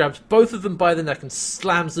 who grabs both of them by the neck and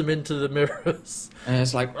slams them into the mirrors. And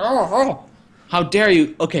it's like, oh, how dare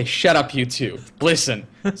you? Okay, shut up, you two. Listen,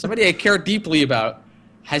 somebody I care deeply about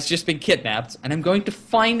has just been kidnapped, and I'm going to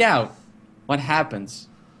find out what happens.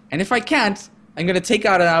 And if I can't, I'm going to take it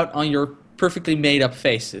out on your perfectly made-up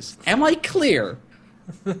faces. Am I clear?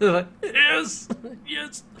 Like, yes.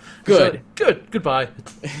 Good. So, good. Goodbye.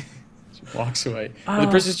 She walks away. And the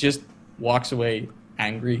princess just walks away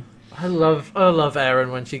angry. I love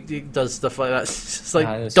Aaron when she does stuff like that. It's just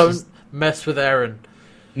like, don't mess with Aaron.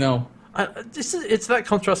 No. It's that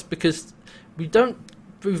contrast because we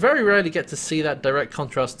very rarely get to see that direct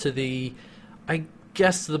contrast to the, I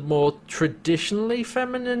guess, the more traditionally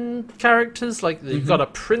feminine characters. Like, you've got a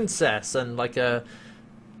princess and, like, a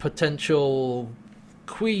potential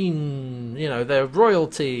queen, they're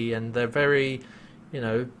royalty, and they're very,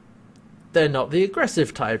 they're not the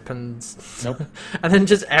aggressive type, and nope. And then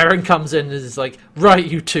just Aaron comes in and is like, right,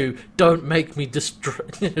 you two, don't make me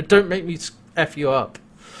don't make me F you up.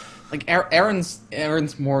 Like, Aaron's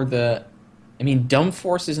more the I mean, dumb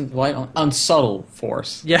force isn't the right one. Unsubtle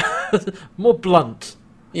force. Yeah, more blunt.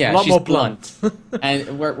 Yeah, a lot she's more blunt.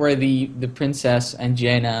 And where the princess and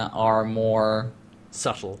Jaina are more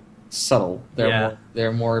Subtle. subtle.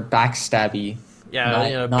 They're more backstabby.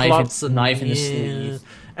 Yeah, Knife plots in the sleeve.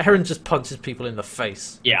 Aaron just punches people in the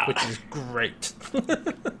face. Yeah. Which is great.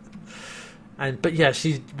 But yeah,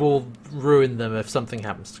 she will ruin them if something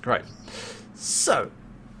happens to Crichton. So,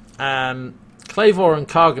 Clavor and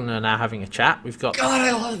Kargan are now having a chat. We've got... God,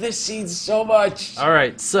 I love this scene so much.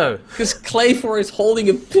 Alright, so... Because Clayfor is holding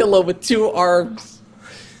a pillow with two arms.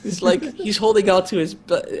 It's like he's holding out to his...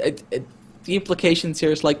 the implications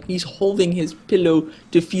here is like he's holding his pillow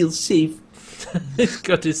to feel safe. He's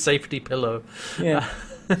got his safety pillow. Yeah.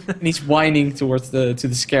 And he's whining towards to the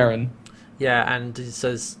Scarran. Yeah, and he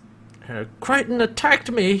says... Crichton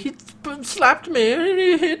attacked me, he slapped me,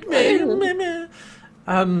 he hit me.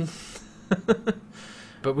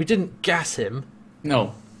 But we didn't gas him.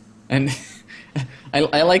 No. And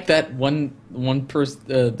I like that one person,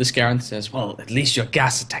 the Scarran says, well, at least your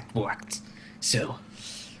gas attack worked. So,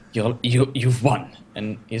 you've won.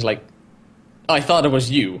 And he's like, oh, I thought it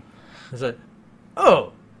was you. He's like, awkward.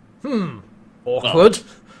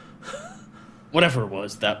 Whatever it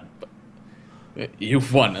was,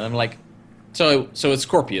 you've won. And I'm like, so it's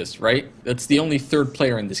Scorpius, right? That's the only third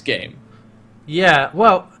player in this game. Yeah,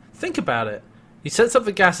 well, think about it. He sets up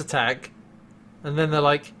the gas attack, and then they're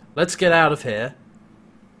like, let's get out of here.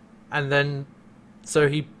 And then, so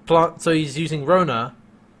he's using Rona.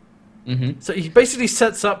 Mm-hmm. So he basically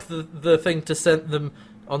sets up the thing to send them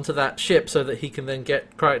onto that ship so that he can then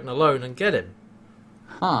get Crichton alone and get him.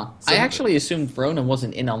 Huh. I actually assumed Rona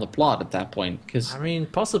wasn't in on the plot at that point, because... I mean,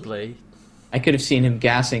 possibly. I could have seen him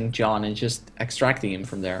gassing John and just extracting him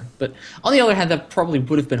from there. But on the other hand, that probably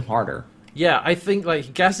would have been harder. Yeah, I think like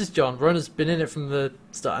he gasses John. Rona's been in it from the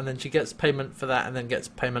start, and then she gets payment for that, and then gets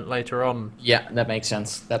payment later on. Yeah, that makes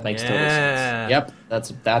sense. That makes total sense. Yep,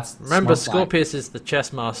 that's. Remember, Scorpius is the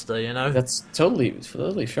chess master. You know. That's totally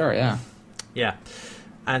fair. Yeah. Yeah,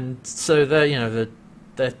 and so the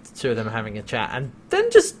two of them are having a chat, and then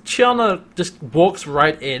just Chiana just walks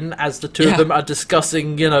right in as the two of them are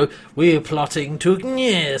discussing. We are plotting to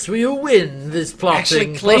we will win this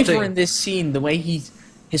plotting. Actually, Clavor in this scene, the way his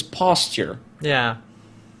posture. Yeah.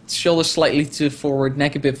 Shoulders slightly to forward,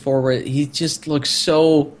 neck a bit forward. He just looks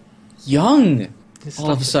so young.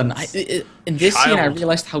 All of a sudden, in this scene, I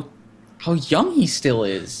realized how young he still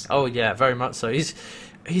is. Oh yeah, very much so. He's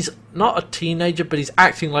not a teenager, but he's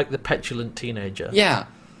acting like the petulant teenager. Yeah,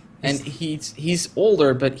 and he's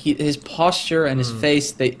older, but his posture and his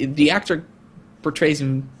face, the actor portrays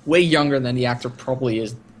him way younger than the actor probably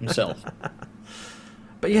is himself.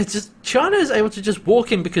 But yeah, just Chiana is able to just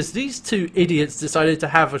walk in because these two idiots decided to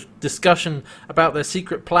have a discussion about their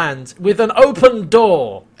secret plans with an open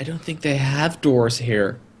door. I don't think they have doors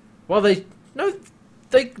here. Well,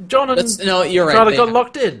 John and you're right. Chiana got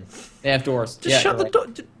locked in. They have doors. Just shut the door.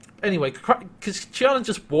 Anyway, because Chiana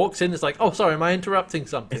just walks in, it's like, oh, sorry, am I interrupting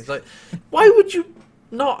something? It's like, why would you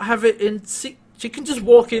not have it in... She can just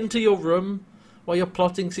walk into your room while you're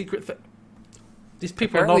plotting secret things. These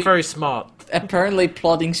people are not very smart. Apparently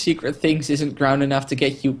plotting secret things isn't ground enough to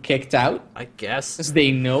get you kicked out. I guess. Because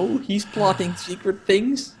they know he's plotting secret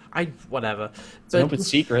things. Whatever. It's an open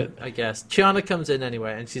secret. I guess. Chiana comes in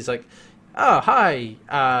anyway, and she's like, oh, hi,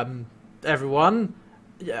 everyone.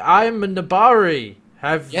 I'm a Nabari.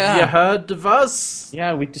 Have you heard of us?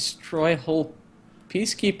 Yeah, we destroy whole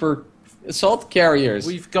peacekeeper assault carriers.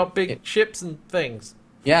 We've got big ships and things.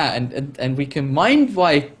 Yeah, and we can mind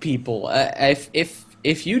wipe people.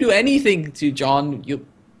 If you do anything to John,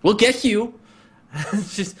 we'll get you.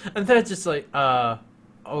 And they're just like,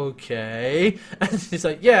 okay. And she's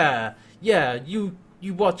like, yeah, you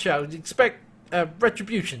watch out. Expect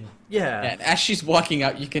retribution. Yeah. And as she's walking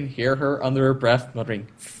out, you can hear her under her breath muttering,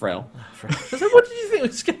 Frel. What did you think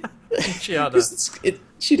was going to happen, Chiana?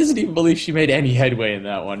 She doesn't even believe she made any headway in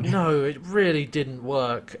that one. No, it really didn't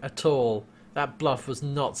work at all. That bluff was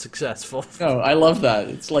not successful. No, I love that.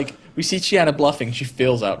 It's like, we see Chiana bluffing, she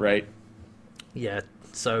fails outright. Yeah,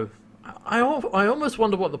 so I almost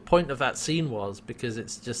wonder what the point of that scene was, because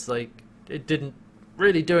it's just like, it didn't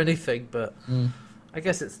really do anything, but I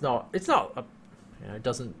guess it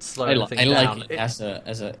doesn't slow anything down. I like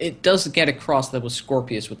it it does get across that was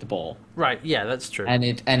Scorpius with the ball. Right, yeah, that's true. And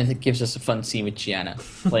it gives us a fun scene with Chiana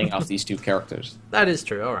playing off these two characters. That is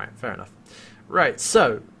true, alright, fair enough. Right,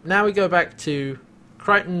 so now we go back to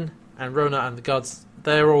Crichton and Rona and the gods.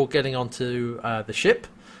 They're all getting onto the ship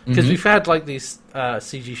because we've had like these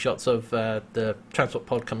CG shots of the transport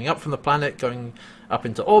pod coming up from the planet, going up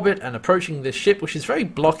into orbit and approaching this ship, which is very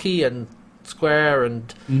blocky and square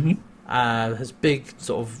and Mm-hmm. has big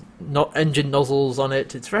sort of not engine nozzles on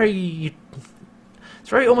it. It's very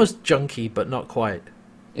almost junky, but not quite.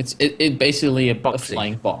 It's basically a Boxy.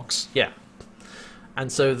 flying box. Yeah.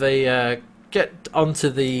 And so they get onto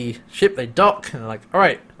the ship, they dock, and they're like, all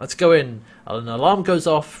right, let's go in. An alarm goes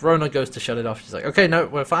off, Rona goes to shut it off. She's like, okay, no,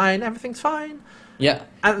 we're fine, everything's fine. Yeah,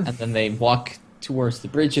 And then they walk towards the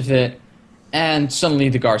bridge of it, and suddenly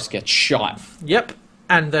the guards get shot. yep.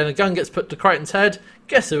 And then a gun gets put to Crichton's head.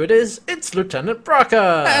 Guess who it is? It's Lieutenant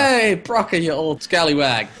Braca! Hey, Braca, you old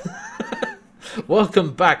scallywag.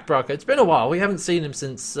 Welcome back, Braca. It's been a while. We haven't seen him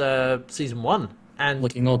since season 1. And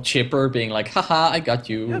Looking all chipper, being like, haha, I got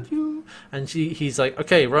you. Got you. And he's like,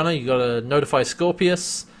 okay, Rona, you gotta notify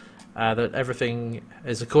Scorpius that everything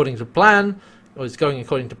is according to plan, or is going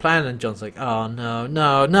according to plan. And John's like, oh,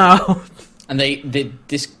 no. And they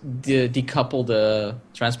decouple the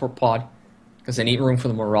transport pod, because they need room for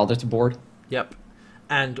the Marauder to board. Yep.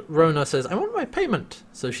 And Rona says, I want my payment.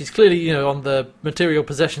 So she's clearly, on the material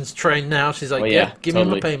possessions train now. She's like, Oh, yeah, give me my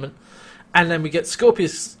totally. payment. And then we get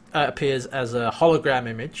Scorpius appears as a hologram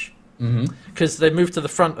image. Mm-hmm. Because they moved to the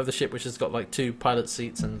front of the ship, which has got like 2 pilot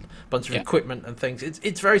seats and a bunch of Yeah. equipment and things.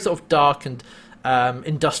 It's very sort of dark and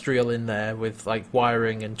industrial in there, with like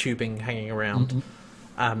wiring and tubing hanging around.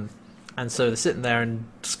 And so they're sitting there, and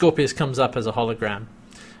Scorpius comes up as a hologram.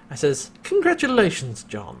 I says, "Congratulations,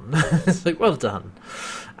 John." It's like, well done.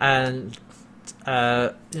 And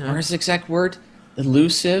Where's the exact word?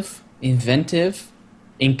 Elusive, inventive,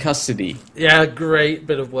 in custody. yeah, great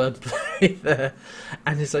bit of wordplay there.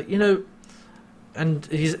 And he's like, and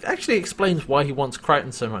he actually explains why he wants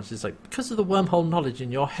Crichton so much. He's like, because of the wormhole knowledge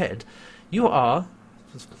in your head, you are,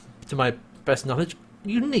 to my best knowledge,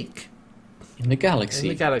 unique In the galaxy.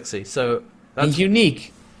 in the galaxy. So And that's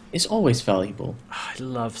unique is always valuable. I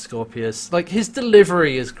love Scorpius. Like, his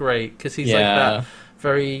delivery is great because he's like Yeah. that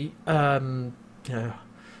very,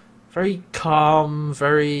 very calm,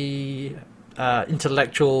 very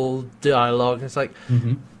intellectual dialogue. It's like,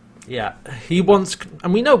 Mm-hmm. yeah, he wants,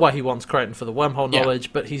 and we know why he wants Crichton for the wormhole Yeah.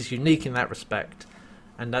 knowledge, but he's unique in that respect,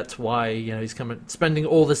 and that's why he's spending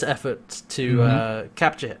all this effort to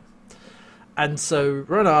capture it. And so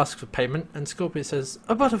Rona asks for payment, and Scorpius says,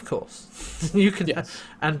 "Oh, but of course, you can." Yes.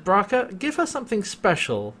 And Braca, give her something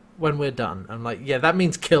special when we're done. I'm like, yeah, that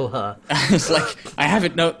means kill her. It's like, I have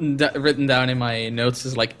it written down in my notes,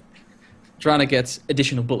 is like, Drana gets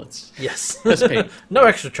additional bullets. Yes, That's paid. no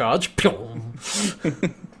extra charge.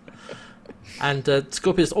 And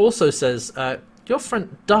Scorpius also says, "Your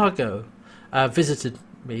friend Dargo visited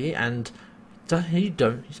me, and he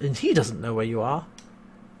doesn't know where you are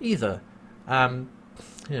either.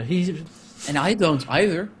 He And I don't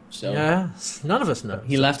either, so yeah, none of us know.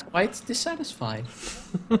 he left quite dissatisfied.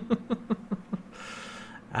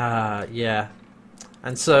 Yeah,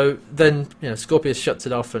 and so then Scorpius shuts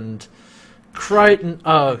it off, and Crichton.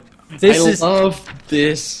 Oh, I love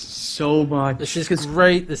this so much. this is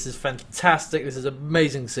great. This is fantastic. This is an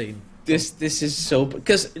amazing scene. This is so...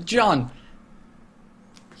 Because John,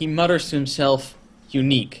 he mutters to himself,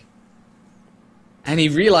 unique. And he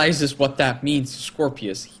realizes what that means to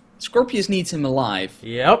Scorpius. Scorpius needs him alive.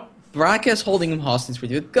 Yep. Braca's holding him hostage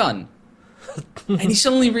with a gun. And he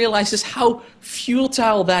suddenly realizes how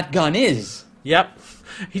futile that gun is. Yep.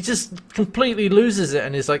 He just completely loses it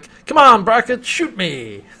and is like, "Come on, Braca, shoot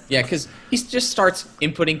me." Yeah, because he just starts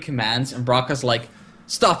inputting commands, and Braca's like,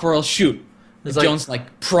 "Stop or I'll shoot." And It's like- John's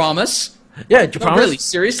like, "Promise?" Yeah, do you No, promise? really?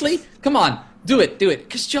 Seriously? Come on, do it.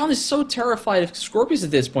 Because John is so terrified of Scorpius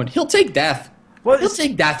at this point. He'll take death. Well, He'll it's-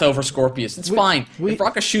 take death over Scorpius. It's fine. we- If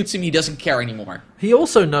Braca shoots him, he doesn't care anymore. He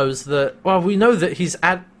also knows that. Well, we know that he's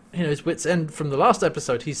at his wit's end from the last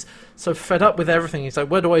episode. He's so fed up with everything. He's like,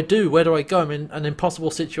 "Where do I do? Where do I go? I'm in an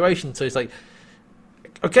impossible situation." So he's like,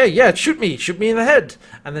 "Okay, yeah, shoot me in the head."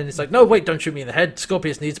 And then he's like, "No, wait, don't shoot me in the head.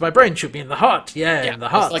 Scorpius needs my brain. Shoot me in the heart. Yeah, in the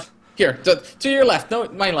heart." It's like, here, to your left. No,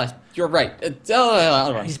 my left. You're right.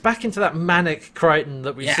 He's back into that manic Crichton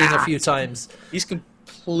that we've seen a Yeah. few times. He's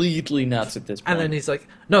completely nuts at this point. And then he's like,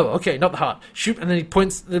 "No, okay, not the heart. Shoot!" And then he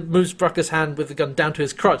moves Braca's hand with the gun down to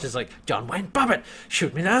his crotch. It's like, "John Wayne Bobbitt,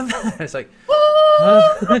 shoot me down there." It's like,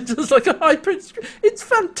 it's just like a high pitched. It's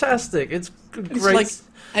fantastic. It's great. It's like,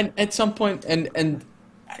 and at some point, and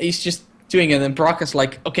he's just doing it, and then Braca's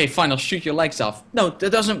like, "Okay, fine, I'll shoot your legs off." No,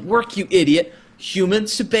 that doesn't work, you idiot. Human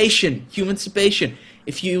sebation.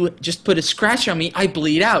 If you just put a scratch on me, I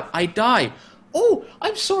bleed out. I die. Oh,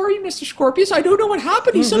 I'm sorry, Mr. Scorpius. I don't know what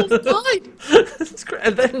happened. He suddenly died. It's great.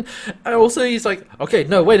 And then also he's like, "Okay,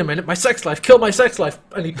 no, wait a minute, my sex life, kill my sex life,"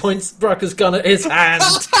 and he points Braca's gun at his hand.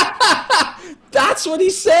 That's what he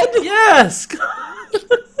said? Yes.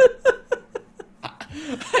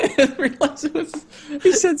 didn't realize it was.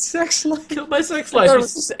 He said sex life. Killed my sex I life.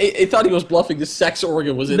 thought he was bluffing. The sex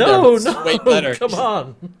organ was in there. No, It's no, way better. come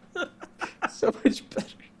on. So much better.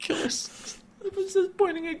 Killers. He was just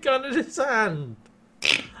pointing a gun at his hand.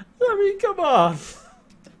 I mean, come on.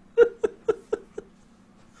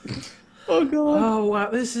 Oh god. Oh wow,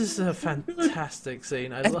 this is a fantastic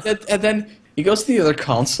scene. I love. And then he goes to the other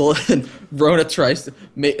console, and Rona tries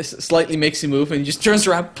to slightly makes him move, and he just turns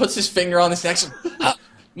around, puts his finger on his neck.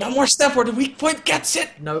 One more step where the weak point gets it.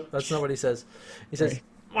 No, that's not what he says. He says, Right.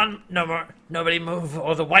 "One, no more, nobody move,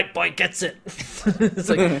 or the white boy gets it." It's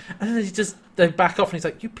like, and then they back off, and he's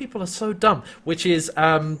like, "You people are so dumb." Which is,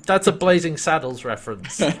 that's a Blazing Saddles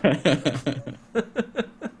reference.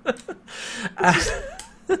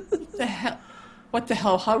 What the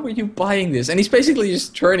hell? How were you buying this? And he's basically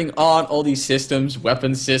just turning on all these systems,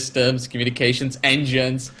 weapon systems, communications,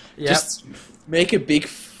 engines. Yep. Just make a big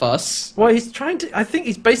fuss. Well, he's trying to. I think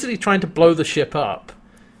he's basically trying to blow the ship up.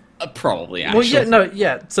 Probably, actually. Well,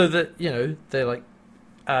 yeah, so that they like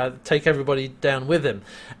take everybody down with him,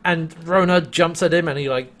 and Rona jumps at him and he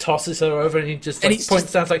like tosses her over and he just like,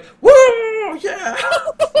 points down like, "Whoa, yeah!"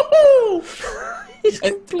 He's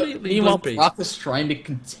completely Meanwhile, loopy. Brock is trying to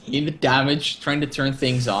contain the damage, trying to turn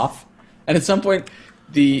things off, and at some point,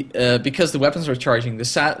 because the weapons are charging,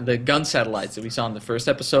 the gun satellites that we saw in the first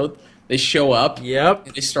episode, they show up. Yep,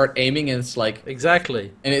 And they start aiming, and it's like,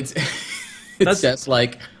 exactly. and it says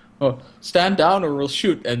like, "Oh, stand down or we'll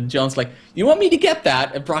shoot." And John's like, "You want me to get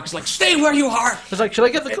that?" And Brock is like, "Stay where you are." It's like, should I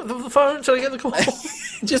get the phone? Should I get the call?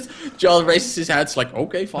 Just John raises his hand. It's like,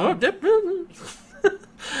 "Okay, fine."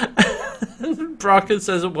 Bracken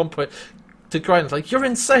says at one point to Crichton, like, "You're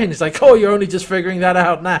insane." He's like, "Oh, you're only just figuring that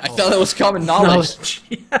out now." I thought it was common knowledge.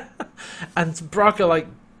 Yeah. And Bracken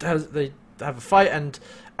they have a fight, and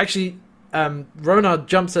actually Rona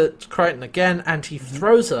jumps at Crichton again, and he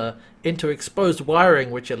throws her into exposed wiring,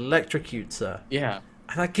 which electrocutes her. Yeah.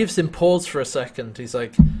 And that gives him pause for a second. He's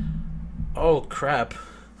like, "Oh crap,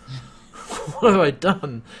 what have I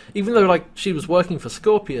done?" Even though like she was working for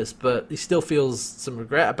Scorpius, but he still feels some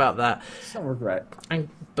regret about that. Some regret.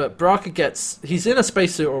 But Braca he's in a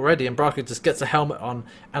spacesuit already, and Braca just gets a helmet on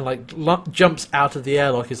and like jumps out of the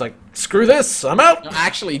airlock. He's like, "Screw this, I'm out." No,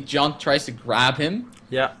 actually, John tries to grab him,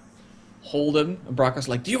 Yeah. hold him, and Braca's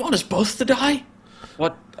like, "Do you want us both to die?"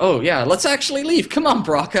 What? Oh yeah, let's actually leave. Come on,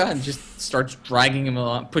 Braca, and just starts dragging him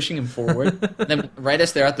along, pushing him forward. And then right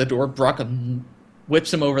as they're at the door, Braca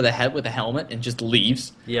whips him over the head with a helmet and just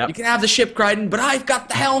leaves. Yep. You can have the ship, Crichton, but I've got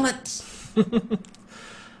the helmet.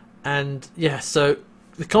 And yeah, so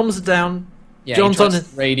the comms are down. Yeah, John's he on tries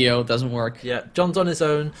his, the radio, doesn't work. yeah, John's on his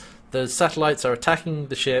own. The satellites are attacking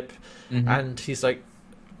the ship, and he's like,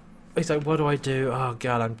 "What do I do? Oh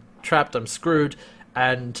god, I'm trapped. I'm screwed."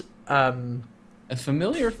 And A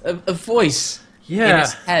familiar a voice in yeah,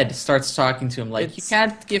 his head starts talking to him like, "You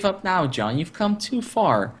can't give up now, John. You've come too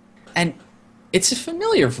far." And it's a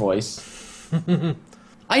familiar voice.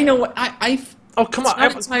 I know what I. oh come on,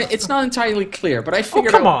 It's not entirely clear, but I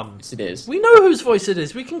figured come out on. what voice it is. we know whose voice it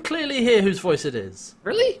is. We can clearly hear whose voice it is.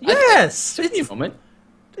 Really? Yes, Took me a moment.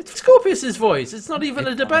 it's Scorpius's voice. It's not even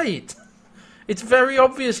a debate. It's very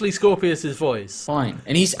obviously Scorpius's voice. Fine.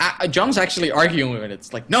 And John's actually arguing with it.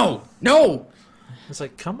 It's like, no, no. It's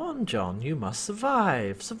like, come on, John, you must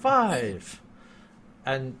survive.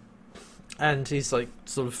 And he's like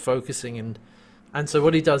sort of focusing, and so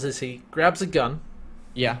what he does is he grabs a gun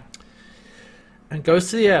Yeah. and goes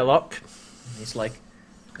to the airlock. He's like,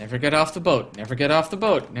 never get off the boat. Never get off the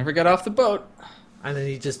boat. Never get off the boat. And then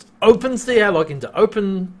he just opens the airlock into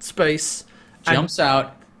open space, Jumps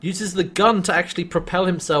out. uses the gun to actually propel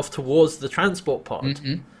himself towards the transport pod.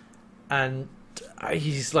 And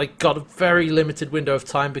he's like got a very limited window of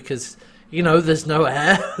time because, there's no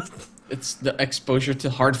air. It's the exposure to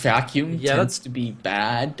hard vacuum Yeah, tends to be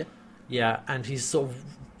bad. Yeah, and he's sort of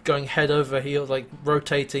going head over heels, like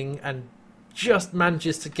rotating, and just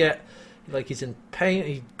manages to get, like he's in pain.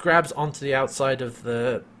 He grabs onto the outside of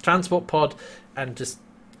the transport pod and just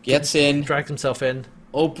Gets in, drags himself in.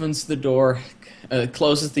 opens the door,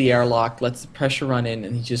 closes the airlock, lets the pressure run in,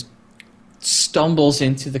 and he just stumbles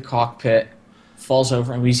into the cockpit, falls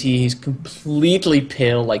over, and we see he's completely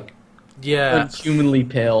pale, like Yeah, unhumanly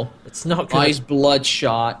pale, it's not good. eyes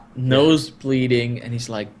bloodshot, nose bleeding, and he's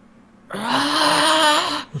like,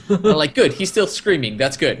 "Ah!" I'm like, good, he's still screaming.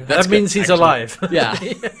 That's good. That's that means good, he's actually. alive. Yeah.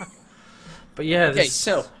 But yeah, Okay, this,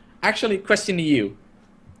 so actually, question to you: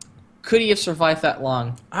 could he have survived that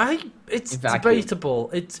long? it's Evacuate. debatable.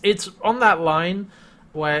 It's on that line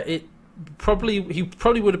where he probably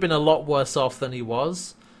would have been a lot worse off than he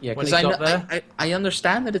was. Yeah, when because he got there. I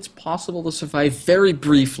understand that it's possible to survive very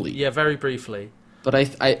briefly. Yeah, very briefly. But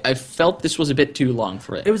I felt this was a bit too long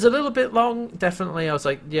for it. It was a little bit long, definitely. I was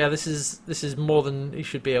like, yeah, this is more than he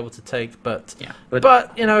should be able to take, but Yeah,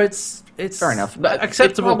 but you know, it's fair enough. But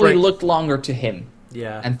acceptable. It probably break. looked longer to him.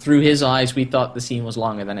 Yeah, And through his eyes, we thought the scene was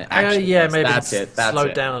longer than it actually yeah, was. maybe That's it's it. That's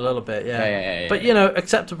slowed it. down a little bit. Yeah, Yeah. But you know,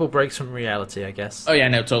 acceptable breaks from reality, I guess. Oh yeah,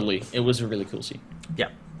 no, totally. It was a really cool scene. Yeah.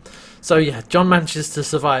 So yeah, John manages to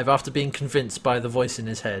survive after being convinced by the voice in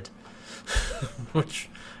his head, which,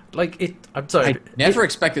 like, it. I'm sorry. I never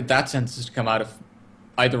expected that sentence to come out of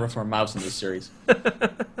either of our mouths in this series.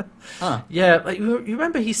 Huh. Yeah, like you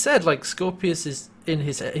remember he said like Scorpius is in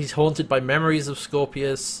his. He's haunted by memories of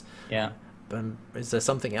Scorpius. Yeah. Is there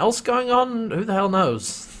something else going on? Who the hell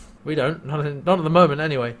knows? We don't. Not at the moment,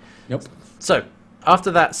 anyway. Nope. So,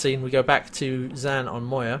 after that scene, we go back to Zan on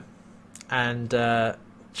Moya, and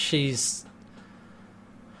she's...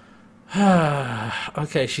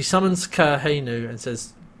 okay, she summons Kahenu and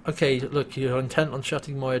says, okay, look, you're intent on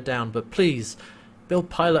shutting Moya down, but please, build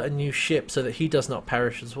Pilot a new ship so that he does not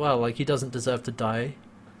perish as well. Like, he doesn't deserve to die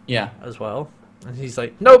Yeah. as well. And he's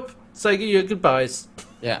like, nope, say your goodbyes.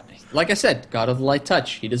 Yeah. Like I said, God of the Light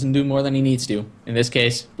Touch. He doesn't do more than he needs to. In this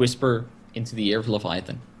case, whisper into the ear of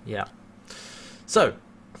Leviathan. Yeah. So,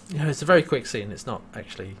 you know, it's a very quick scene. It's not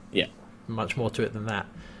actually Yeah. much more to it than that.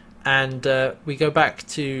 And we go back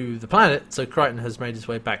to the planet. So Crichton has made his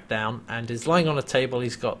way back down and is lying on a table.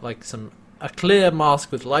 He's got like a clear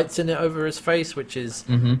mask with lights in it over his face, which is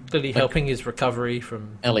clearly helping his recovery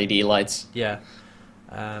from LED lights. Yeah.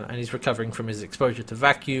 And he's recovering from his exposure to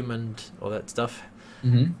vacuum and all that stuff.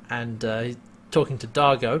 Mm-hmm. And he's talking to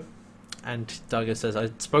Dargo, and Dargo says, "I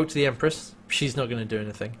spoke to the Empress. She's not going to do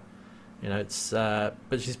anything. You know, it's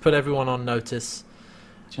but she's put everyone on notice."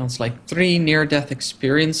 Sounds like 3 near-death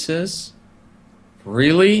experiences.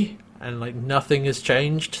 Really? And like nothing has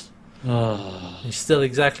changed. Oh. He's still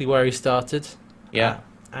exactly where he started. Yeah.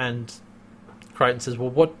 And Crichton says, "Well,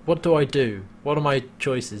 what do I do? What are my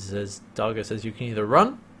choices?" As Dargo says, "You can either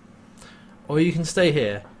run, or you can stay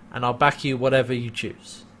here, and I'll back you whatever you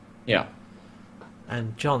choose." Yeah.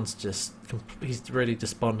 And John's just he's really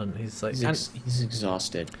despondent. He's like, He's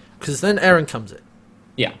exhausted. because then Aaron comes in.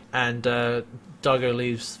 Yeah. And Dargo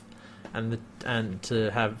leaves, and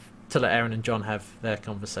to let Aaron and John have their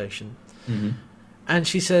conversation. Mm-hmm. And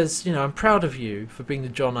she says, "You know, I'm proud of you for being the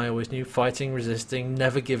John I always knew, fighting, resisting,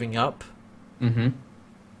 never giving up." Mm-hmm.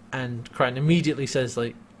 And Crichton immediately says,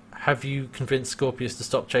 like, "Have you convinced Scorpius to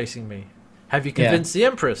stop chasing me? Have you convinced the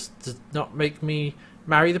Empress to not make me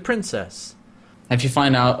marry the princess? Have you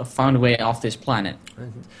found a way off this planet?"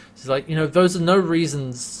 And she's like, "You know, those are no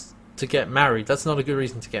reasons to get married. That's not a good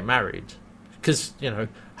reason to get married, because you know,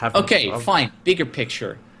 Okay, fine. Bigger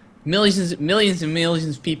picture. Millions and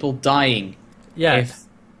millions of people dying. Yeah, If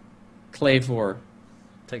Clavor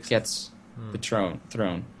takes gets the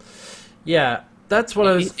throne. Yeah, that's what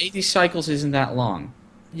I was. 80 cycles isn't that long.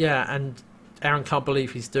 Yeah, and Aaron can't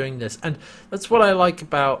believe he's doing this, and that's what I like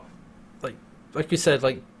about, like you said,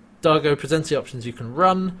 like Dargo presents the options: you can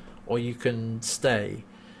run or you can stay,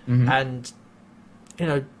 and you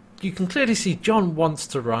know you can clearly see John wants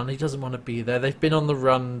to run. He doesn't want to be there. They've been on the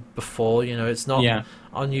run before. You know, it's not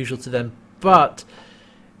unusual to them, but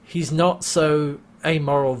he's not so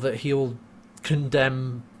amoral that he'll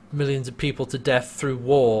condemn millions of people to death through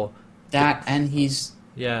war. That and he's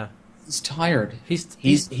tired.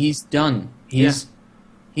 He's done.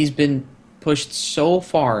 He's been pushed so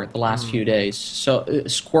far the last few days. So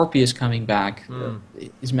Scorpius coming back,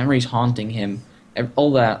 his memories haunting him,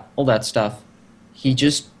 all that stuff.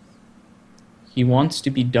 He wants to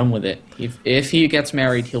be done with it. If he gets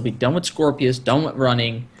married, he'll be done with Scorpius, done with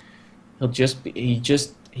running.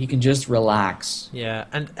 He can just relax. Yeah,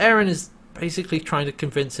 and Aaron is basically trying to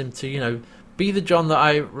convince him to, you know, be the John that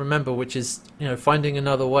I remember, which is, you know, finding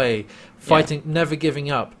another way, fighting, never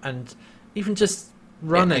giving up, and even just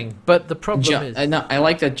running. Yeah, but the problem is... I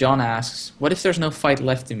like that John asks, what if there's no fight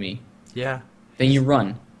left in me? Yeah. Then you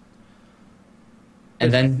run.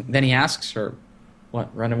 And then he asks her,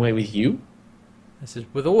 what, run away with you? This is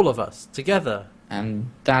with all of us, together.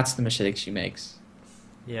 And that's the mistake she makes.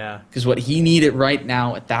 Yeah. Because what he needed right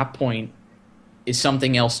now at that point is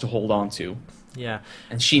something else to hold on to. Yeah.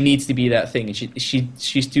 And she needs to be that thing, and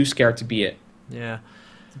she's too scared to be it. Yeah.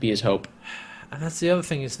 To be his hope. And that's the other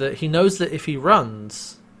thing, is that he knows that if he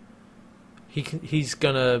runs, he's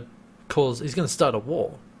gonna start a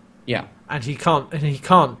war. Yeah. And he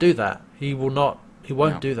can't do that. He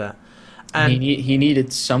won't do that. And he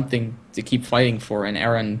needed something to keep fighting for, and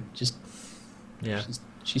Aaron just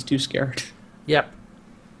she's too scared. Yep.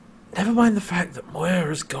 never mind the fact that Moya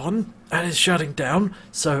is gone and is shutting down,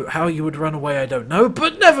 so how you would run away I don't know,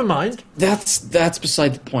 but never mind. That's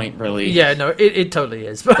beside the point, really. Yeah, no, it totally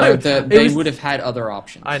is. But They would have had other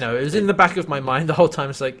options. I know, it was in the back of my mind the whole time.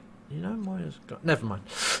 It's like, Moya's gone. Never mind.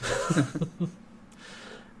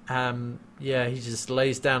 Yeah, he just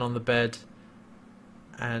lays down on the bed,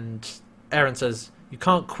 and Eren says, "You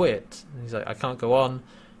can't quit." And he's like, "I can't go on."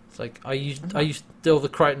 It's like, "Are you still the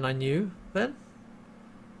Crichton I knew then?"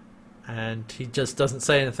 And he just doesn't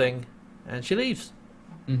say anything, and she leaves.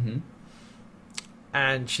 Mm-hmm.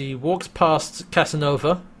 And she walks past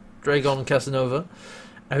Casanova, Dragon Casanova,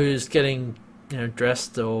 who's getting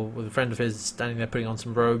dressed, or with a friend of his standing there putting on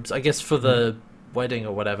some robes, I guess for the wedding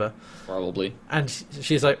or whatever. Probably. And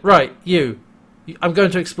she's like, "Right, I'm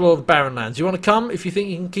going to explore the Barren Lands. You want to come if you think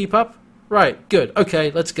you can keep up? Right, good.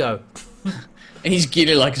 Okay, let's go." And he's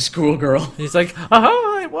giddy like a schoolgirl. He's like,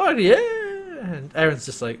 "Aha, what? Yeah." And Eren's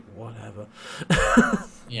just like, "Whatever."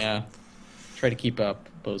 Yeah. Try to keep up,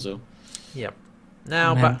 bozo. Yep.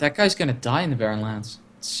 Now, Man, that guy's gonna die in the Barren Lands.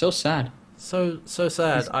 It's so sad. So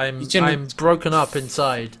sad. He's I'm broken up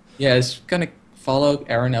inside. Yeah, he's gonna follow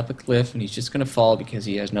Eren up a cliff, and he's just gonna fall because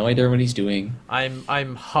he has no idea what he's doing.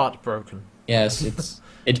 I'm heartbroken. Yes,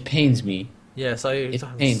 it pains me. Yes, I'm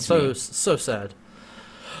pains me. so sad.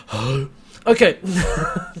 Okay.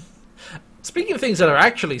 Speaking of things that are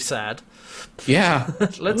actually sad, Yeah.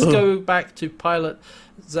 let's go back to Pilot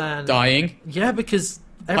Zan. Dying. Yeah, because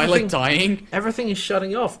Pilot dying. everything is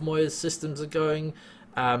shutting off. Moya's systems are going.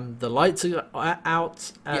 The lights are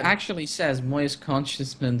out. He actually says Moya's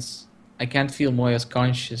consciousness. I can't feel Moya's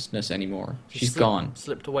consciousness anymore. She's gone.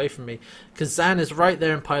 Slipped away from me. Because Zan is right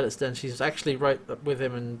there in Pilot's den. She's actually right with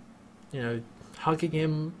him and, hugging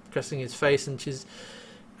him, caressing his face, and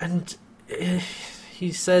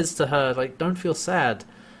he says to her, like, "Don't feel sad.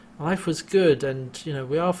 Life was good, and,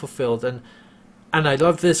 we are fulfilled." And I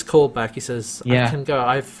love this callback. He says, Yeah. "I can go.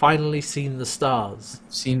 I've finally seen the stars."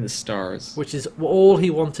 Seen the stars. Which is all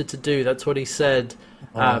he wanted to do. That's what he said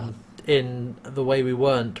in The Way We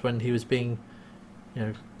Weren't, when he was being, he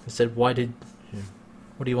said, what do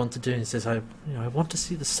you want to do? And he says, I want to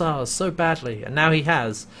see the stars so badly. And now he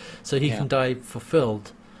has, so he can die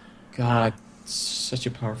fulfilled. God, such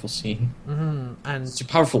a powerful scene. And Such a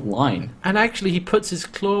powerful line. And actually, he puts his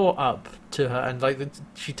claw up to her, and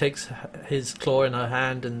she takes his claw in her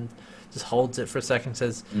hand and just holds it for a second.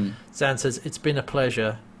 Says, Zan says, "It's been a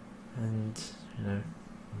pleasure," and I'm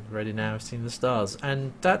ready now. I've seen the stars,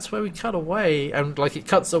 and that's where we cut away, and it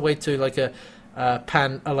cuts away to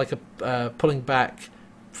pulling back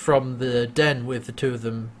from the den with the two of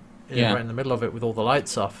them right in the middle of it with all the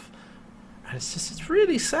lights off, and it's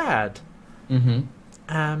really sad.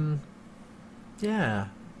 Mm-hmm. Yeah.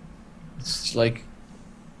 It's like,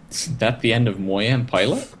 isn't that the end of Moya and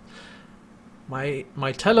Pilot?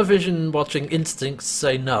 My television watching instincts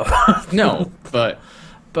say no. No, but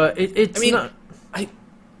it's not.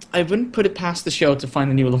 I wouldn't put it past the show to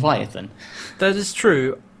find a new Leviathan. That is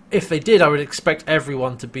true. If they did, I would expect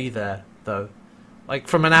everyone to be there, though. Like,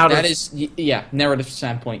 from an out of... That is, narrative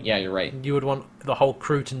standpoint, yeah, you're right. You would want the whole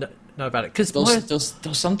crew to know about it. Because those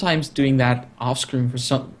sometimes doing that off-screen for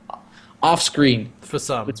some...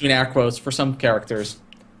 Between air quotes, for some characters,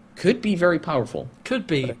 could be very powerful. Could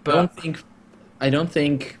be, but... I don't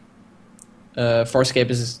think Farscape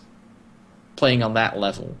is playing on that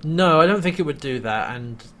level. No, I don't think it would do that,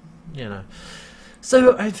 and,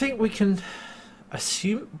 So, I think we can...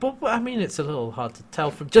 assume, but I mean, it's a little hard to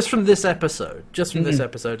tell from this episode. This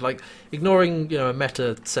episode, like ignoring a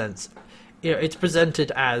meta sense, it's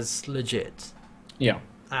presented as legit. Yeah.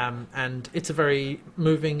 And it's a very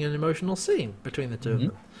moving and emotional scene between the two of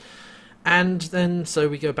them. And then so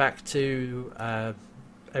we go back to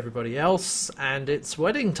everybody else, and it's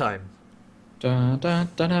wedding time. Da da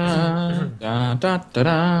da da da da da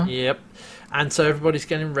da. Yep. And so everybody's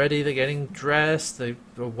getting ready. They're getting dressed. They're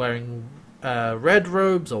wearing red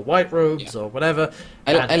robes or white robes or whatever.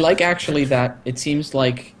 I like actually that it seems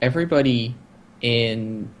like everybody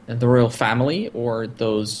in the royal family, or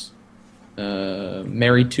those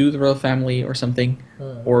married to the royal family or something,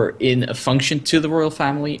 or in a function to the royal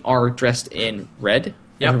family, are dressed in red.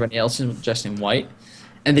 Yep. Everybody else is dressed in white.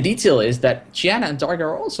 And the detail is that Chiana and Darga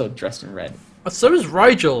are also dressed in red. So is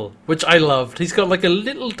Rigel, which I loved. He's got like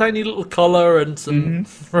a tiny little collar and some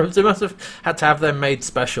robes. They must have had to have them made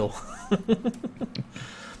special.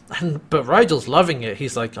 But Rigel's loving it.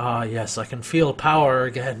 He's like, yes, I can feel power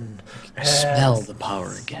again. Smell the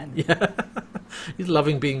power again. Yeah. He's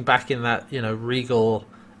loving being back in that, regal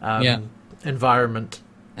environment.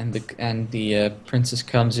 And the princess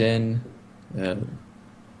comes in,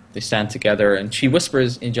 They stand together, and she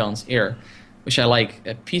whispers in John's ear, which I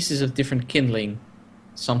like, pieces of different kindling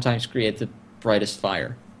sometimes create the brightest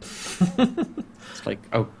fire. It's like,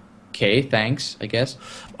 okay, thanks, I guess.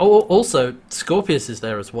 Oh, also, Scorpius is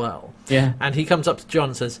there as well. Yeah. And he comes up to John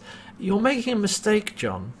and says, "You're making a mistake,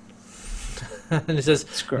 John." And he says,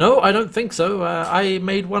 "No, I don't think so. I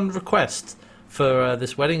made one request for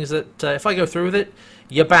this wedding, is that if I go through with it,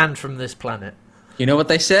 you're banned from this planet." You know what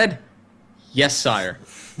they said? Yes, sire.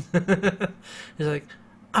 He's like,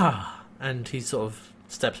 and he sort of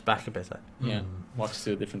steps back a bit. Like, Yeah, walks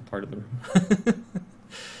to a different part of the room.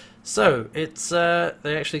 So it's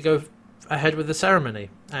they actually go ahead with the ceremony,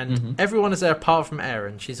 and everyone is there apart from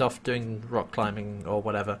Erin. She's off doing rock climbing or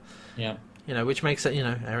whatever. Yeah. Which makes it,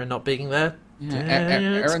 Erin not being there. Yeah,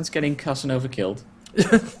 Erin's getting Casanova killed.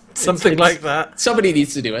 Something like that. Somebody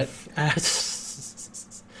needs to do it.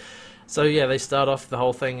 So yeah, they start off the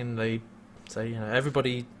whole thing, and they say,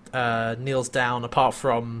 everybody kneels down apart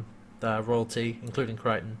from the royalty, including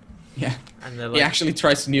Crichton. Yeah. And they're like, he actually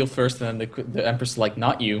tries to kneel first, and then the Empress is like,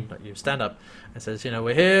 "Not you." "Not you, stand up." And says,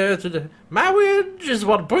 "We're here to do marriage is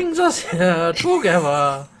what brings us here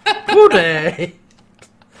together today."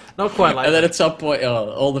 Not quite like And then that. at some point,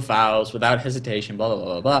 all the vows without hesitation, blah blah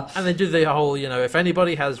blah blah. And they do the whole, if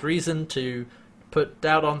anybody has reason to put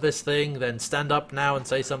doubt on this thing, then stand up now and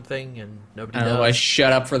say something, and nobody does. Otherwise,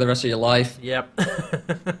 shut up for the rest of your life. Yep.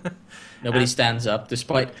 Nobody stands up,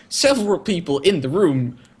 despite several people in the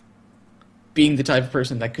room being the type of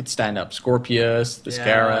person that could stand up. Scorpius, the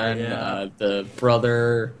Scarran, the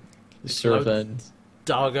brother, the servant,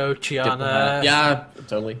 Dargo, Chiana. Yeah,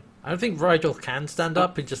 totally. I don't think Rigel can stand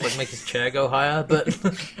up. He'd just make his chair go higher. But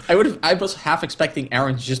I was half expecting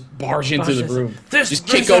Aaron to just barge into the room, just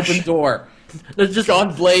kick a open door, just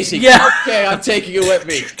gone blazing. Yeah. Okay, I'm taking you with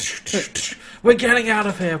me. We're getting out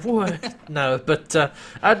of here. What? No, but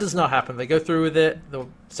that does not happen. They go through with it. The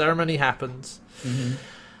ceremony happens.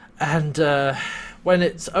 And when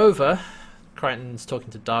it's over, Crichton's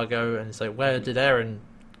talking to Dargo, and he's like,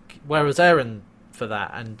 where was Erin for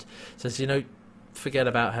that? And says, forget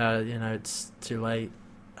about her, it's too late.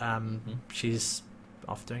 She's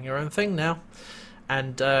off doing her own thing now.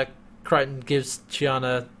 And Crichton gives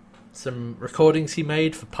Chiana some recordings he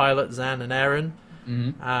made for Pilot, Zan, and Erin.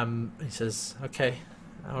 He says, "Okay,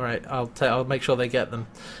 all right, I'll make sure they get them,"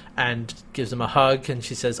 and gives them a hug. And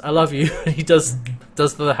she says, "I love you." He does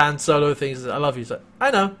the Han Solo thing. He says, "I love you." He's like,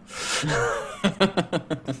 "I know."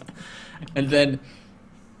 And then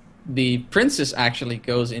the princess actually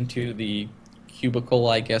goes into the cubicle,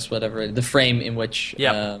 I guess, whatever, the frame in which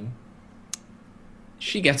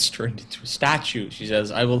she gets turned into a statue. She says,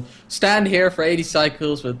 "I will stand here for 80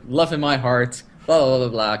 cycles with love in my heart." Blah blah blah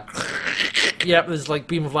blah. Yep, there's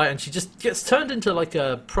beam of light, and she just gets turned into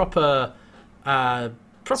a proper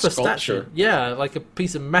Sculpture. statue. Yeah, like a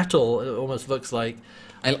piece of metal. It almost looks like.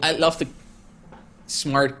 I love the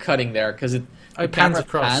smart cutting there, because it pans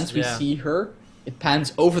across. We see her. It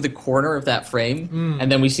pans over the corner of that frame,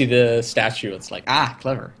 and then we see the statue. It's like,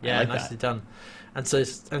 clever. Yeah, I like nicely that. done.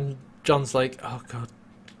 And John's like, "Oh god,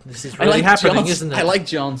 this is really happening, isn't it?" I like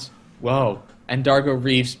John's. Whoa, and Dargo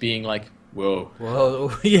Reeves being like, "Whoa,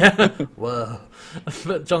 whoa, yeah, whoa."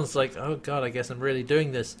 But John's like, "Oh god, I guess I'm really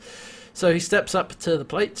doing this." So he steps up to the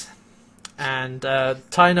plate, and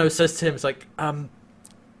Tyno says to him, "It's like,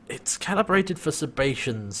 it's calibrated for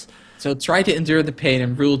sebaceans. So try to endure the pain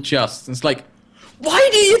and rule just." And it's like, why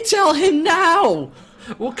do you tell him now?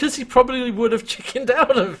 Well, because he probably would have chickened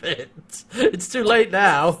out of it. It's too late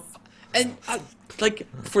now. And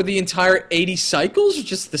for the entire 80 cycles, or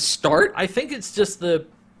just the start? I think it's just the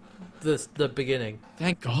beginning.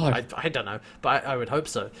 Thank God. I don't know, but I would hope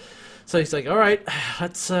so. So he's like, "All right,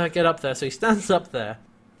 let's get up there." So he stands up there,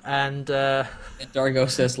 and Dargo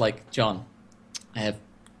says, "John, I have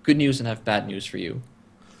good news and I have bad news for you."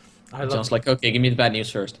 John's like, "Okay, give me the bad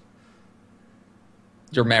news first.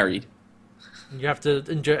 You're married. You have to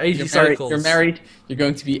endure 80 cycles. You're married. You're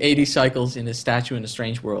going to be 80 cycles in a statue in a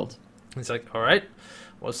strange world." He's like, "All right,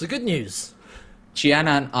 what's the good news?"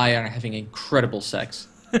 Chiana and I are having incredible sex.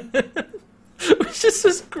 Which is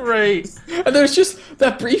just great. And there's just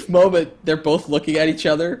that brief moment, they're both looking at each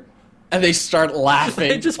other, and they start laughing.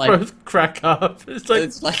 They just both crack up. It's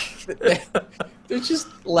like they're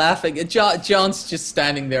just laughing. And John's just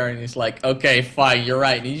standing there, and he's like, "Okay, fine, you're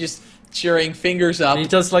right." And he's just cheering, fingers up. And he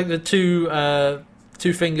does the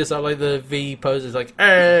two fingers up, like the V poses, like,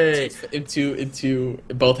 "Hey!" into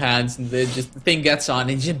both hands, and then just the thing gets on,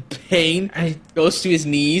 and he's in pain, and he goes to his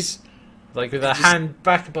knees, Like with a hand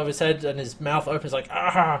back above his head and his mouth opens like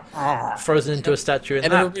frozen into a statue.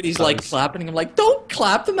 And everybody's like clapping. I'm like, don't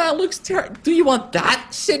clap. The man looks terrible. Do you want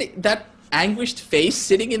that anguished face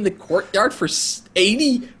sitting in the courtyard for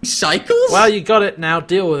 80 cycles? Well, you got it now.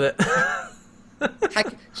 Deal with it.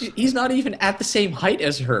 Heck, he's not even at the same height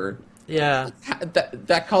as her. Yeah.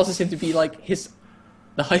 That causes him to be like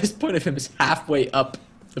the highest point of him is halfway up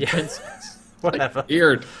the princess. Whatever. Like,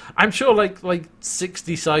 weird. I'm sure like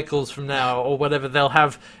 60 cycles from now or whatever, they'll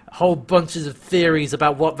have whole bunches of theories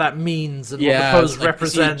about what that means and what the pose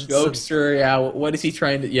represents. Is he a jokester? Yeah. What is he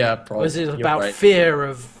trying to? Yeah. Probably. Was it about fear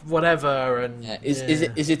of whatever? And is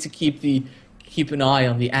it to keep an eye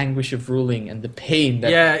on the anguish of ruling and the pain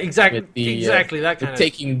that exactly that kind of of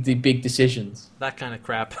taking the big decisions, that kind of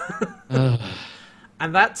crap.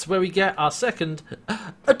 And that's where we get our second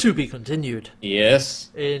to be continued. Yes.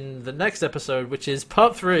 In the next episode, which is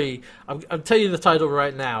part 3. I'll tell you the title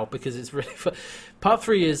right now because it's really fun. Part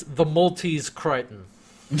 3 is The Maltese Crichton.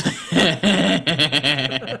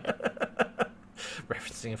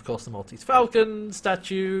 Referencing, of course, the Maltese Falcon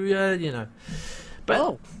statue, you know.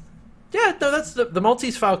 But yeah, no, that's the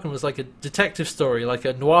Maltese Falcon was like a detective story, like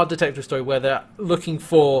a noir detective story where they're looking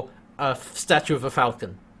for a statue of a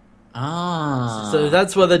falcon. So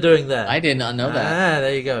that's what they're doing there. I did not know that.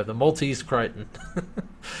 There you go, the Maltese Crichton.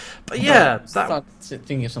 But yeah,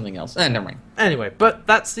 thinking of something else. Never mind. Anyway, but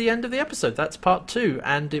that's the end of the episode. That's part 2,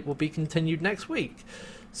 and it will be continued next week.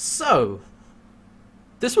 So,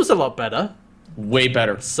 this was a lot better. Way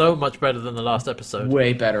better. So much better than the last episode.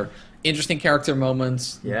 Way better. Interesting character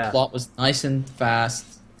moments. Yeah. The plot was nice and fast.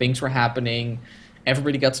 Things were happening.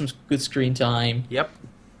 Everybody got some good screen time. Yep.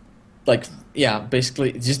 Like, yeah,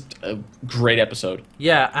 basically, just a great episode.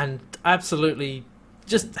 Yeah, and absolutely,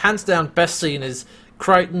 just hands down, best scene is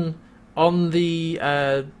Crichton on the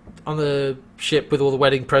ship with all the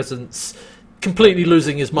wedding presents, completely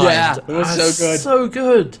losing his mind. Yeah, it was so good. So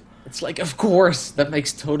good. It's like, of course, that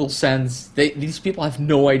makes total sense. These people have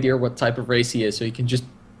no idea what type of race he is, so he can just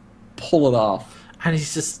pull it off. And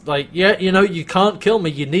he's just like, yeah, you know, you can't kill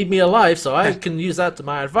me. You need me alive, so I can use that to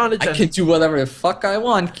my advantage. I can do whatever the fuck I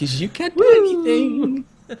want, because you can't do anything.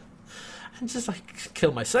 And just like,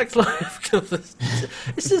 kill my sex life.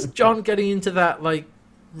 It's just John getting into that, like,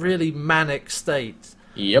 really manic state.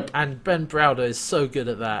 Yep. And Ben Browder is so good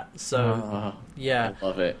at that. So, yeah. I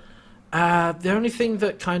love it. The only thing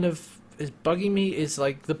that kind of is bugging me is,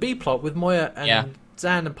 like, the B-plot with Moya and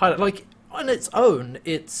Zan and Pilot. Like, on its own,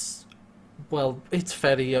 it's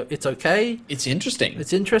fairly, it's okay. It's interesting.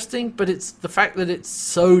 It's interesting, but it's the fact that it's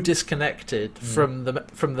so disconnected from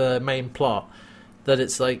the main plot that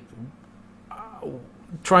it's like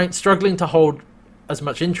struggling to hold as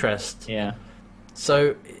much interest. Yeah.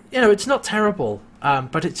 So, you know, it's not terrible,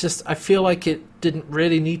 but it's just, I feel like it didn't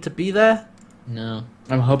really need to be there. No.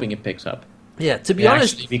 I'm hoping it picks up. Yeah, to be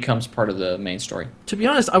honest, actually becomes part of the main story. To be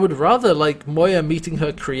honest, I would rather like Moya meeting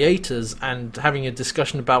her creators and having a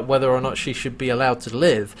discussion about whether or not she should be allowed to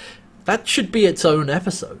live. That should be its own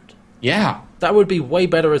episode. Yeah, that would be way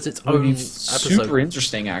better as its own episode. Super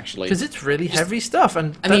interesting, actually, because it's really heavy stuff.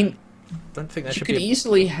 And I mean, don't think that you could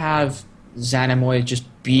easily have Zan and Moya just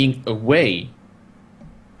being away.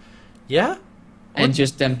 Yeah, and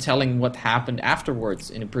just them telling what happened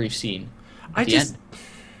afterwards in a brief scene.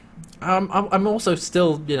 I'm also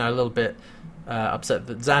still, you know, a little bit upset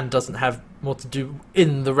that Zan doesn't have more to do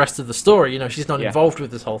in the rest of the story. You know, she's not involved with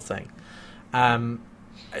this whole thing. You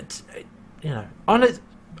know, on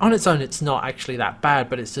its own, it's not actually that bad,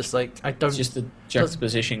 but it's just like I don't. It's just the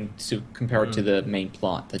juxtaposition to compare it to the main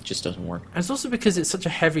plot that just doesn't work. And it's also because it's such a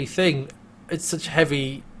heavy thing. It's such a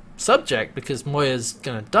heavy subject because Moya's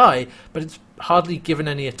going to die, but it's hardly given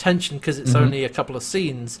any attention because it's only a couple of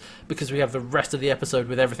scenes because we have the rest of the episode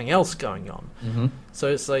with everything else going on. So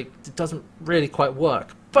it's like it doesn't really quite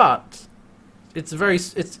work, but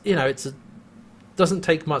doesn't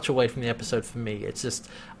take much away from the episode for me. It's just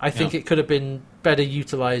I think it could have been better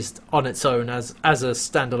utilized on its own as a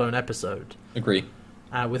standalone episode. Agree.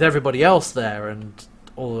 With everybody else there and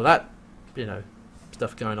all of that, you know,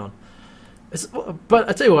 stuff going on. But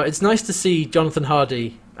I tell you what, it's nice to see Jonathan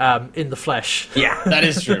Hardy in the flesh. Yeah, that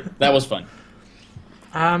is true. That was fun.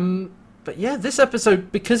 But yeah, this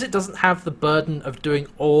episode, because it doesn't have the burden of doing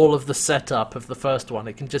all of the setup of the first one,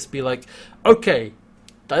 it can just be like, okay,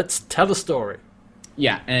 let's tell a story.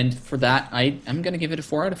 Yeah, and for that, I'm going to give it a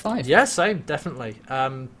 4 out of 5. Yeah, same, definitely.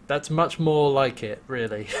 That's much more like it,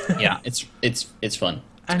 really. Yeah, it's fun.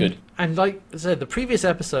 It's good. And like I said, the previous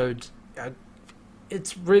episode...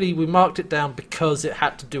 it's really, we marked it down because it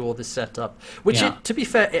had to do all this setup, which to be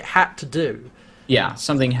fair, it had to do. Yeah,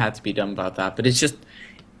 something had to be done about that, but it's just,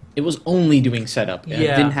 it was only doing setup. It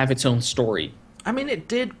Yeah. didn't have its own story. I mean, it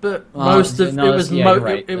did, but Well, most of no, it was yeah, you're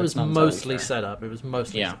right. it was That's not entirely mostly fair. set up. It was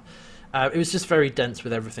mostly Yeah. it was just very dense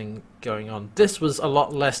with everything going on. This was a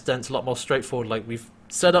lot less dense, a lot more straightforward. Like we've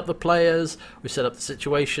set up the players, we set up the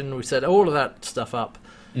situation, we set all of that stuff up,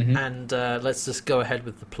 Mhm. and let's just go ahead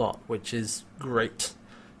with the plot, which is great.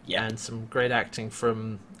 Yeah. And some great acting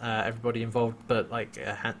from everybody involved. But like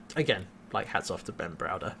again, like hats off to Ben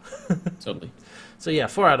Browder. Totally. So yeah,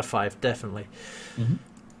 4 out of 5, definitely. Mhm.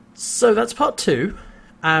 So that's part 2.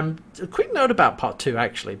 A quick note about part 2,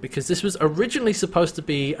 actually, because this was originally supposed to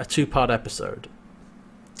be a 2-part episode.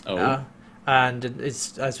 Oh. And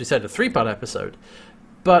it's, as we said, a 3-part episode.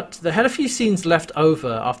 But they had a few scenes left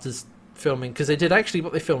over after filming, because they did actually,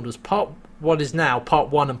 what they filmed was what is now part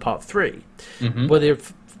 1 and part 3, Mhm. were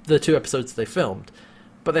the 2 episodes they filmed.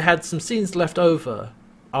 But they had some scenes left over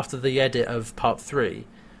after the edit of part 3.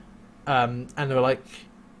 And they were like,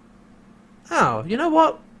 oh, you know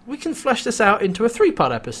what? We can flesh this out into a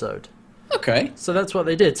 3-part episode. Okay. So that's what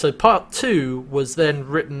they did. So part 2 was then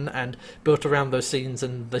written and built around those scenes,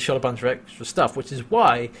 and they shot a bunch of extra stuff, which is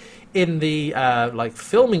why in the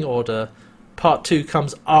filming order, part 2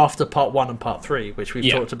 comes after part 1 and part 3, which we've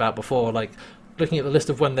Yeah. talked about before. Like looking at the list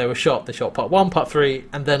of when they shot part 1, part 3,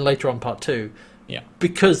 and then later on part 2. Yeah.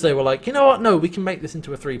 Because they were like, you know what? No, we can make this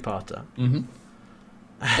into a 3-parter. Mm-hmm.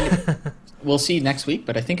 We'll see next week,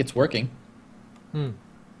 but I think it's working.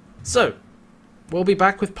 So, we'll be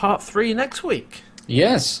back with part 3 next week.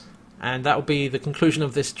 Yes. And that will be the conclusion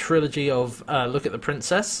of this trilogy of Look at the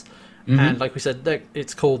Princess. Mhm. And like we said,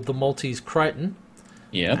 it's called The Maltese Crichton.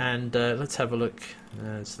 Yeah. And let's have a look.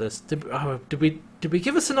 It's this. Did we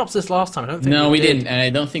give a synopsis last time? I don't think No, we we did. didn't, and I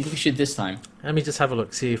don't think we should this time. Let me just have a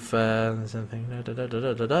look, see if there's anything.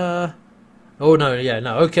 Oh no, yeah,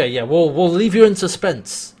 no, okay, yeah. We'll leave you in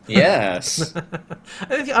suspense. Yes.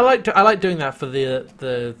 I like doing that for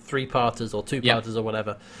the 3-parters or 2-parters or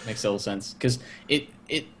whatever. Makes total sense because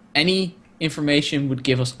any information would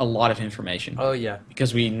give us a lot of information Oh yeah,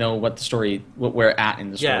 because we know what we're at in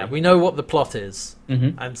the story. yeah. We know what the plot is,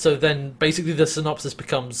 Mhm. and so then basically the synopsis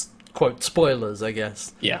becomes quote spoilers, I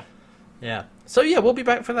guess. Yeah. Yeah. So yeah, we'll be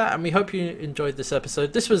back for that, and we hope you enjoyed this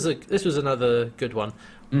episode. This was another good one.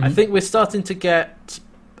 I Mhm. think we're starting to get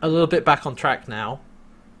a little bit back on track now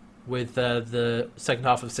with the second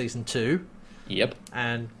half of season 2, Yep.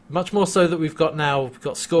 and much more so that we've got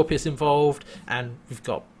Scorpius involved, and we've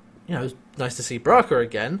got it's nice to see Baraka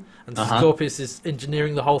again, and Uh-huh. Scorpius is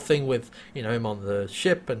engineering the whole thing with him on the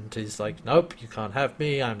ship, and he's like, nope, you can't have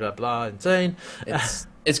me, I'm blah blah insane.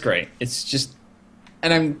 It's great. It's just,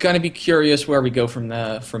 and I'm gonna be curious where we go from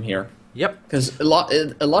here. Yep. Because a lot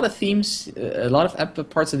of themes, a lot of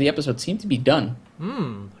parts of the episode seem to be done.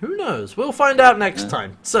 Who knows? We'll find out next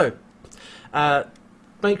time. So,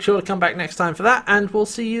 make sure to come back next time for that, and we'll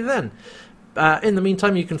see you then. In the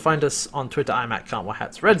meantime, you can find us on Twitter. I'm at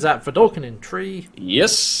CarmelHats, Red's at Verdorkin in Tree,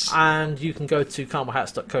 Yes. and you can go to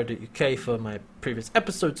carmelhats.co.uk for my previous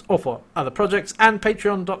episodes or for other projects, and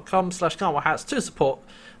patreon.com/carmelhats to support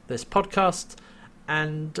this podcast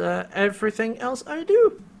and everything else I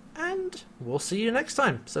do. And we'll see you next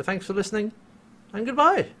time. So thanks for listening, and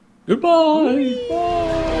goodbye. Goodbye.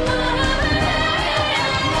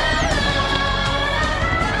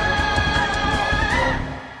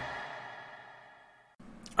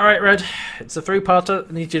 All right, Red. It's a 3-parter.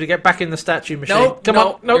 I need you to get back in the statue machine. No, come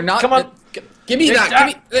no, on, no, you're not. come on. Give me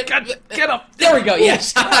that. Get up. There we go.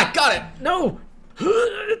 Yes, got it. No.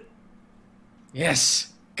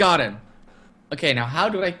 Yes, got him. Okay, now how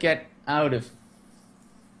do I get out of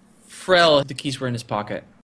Frel? The keys were in his pocket.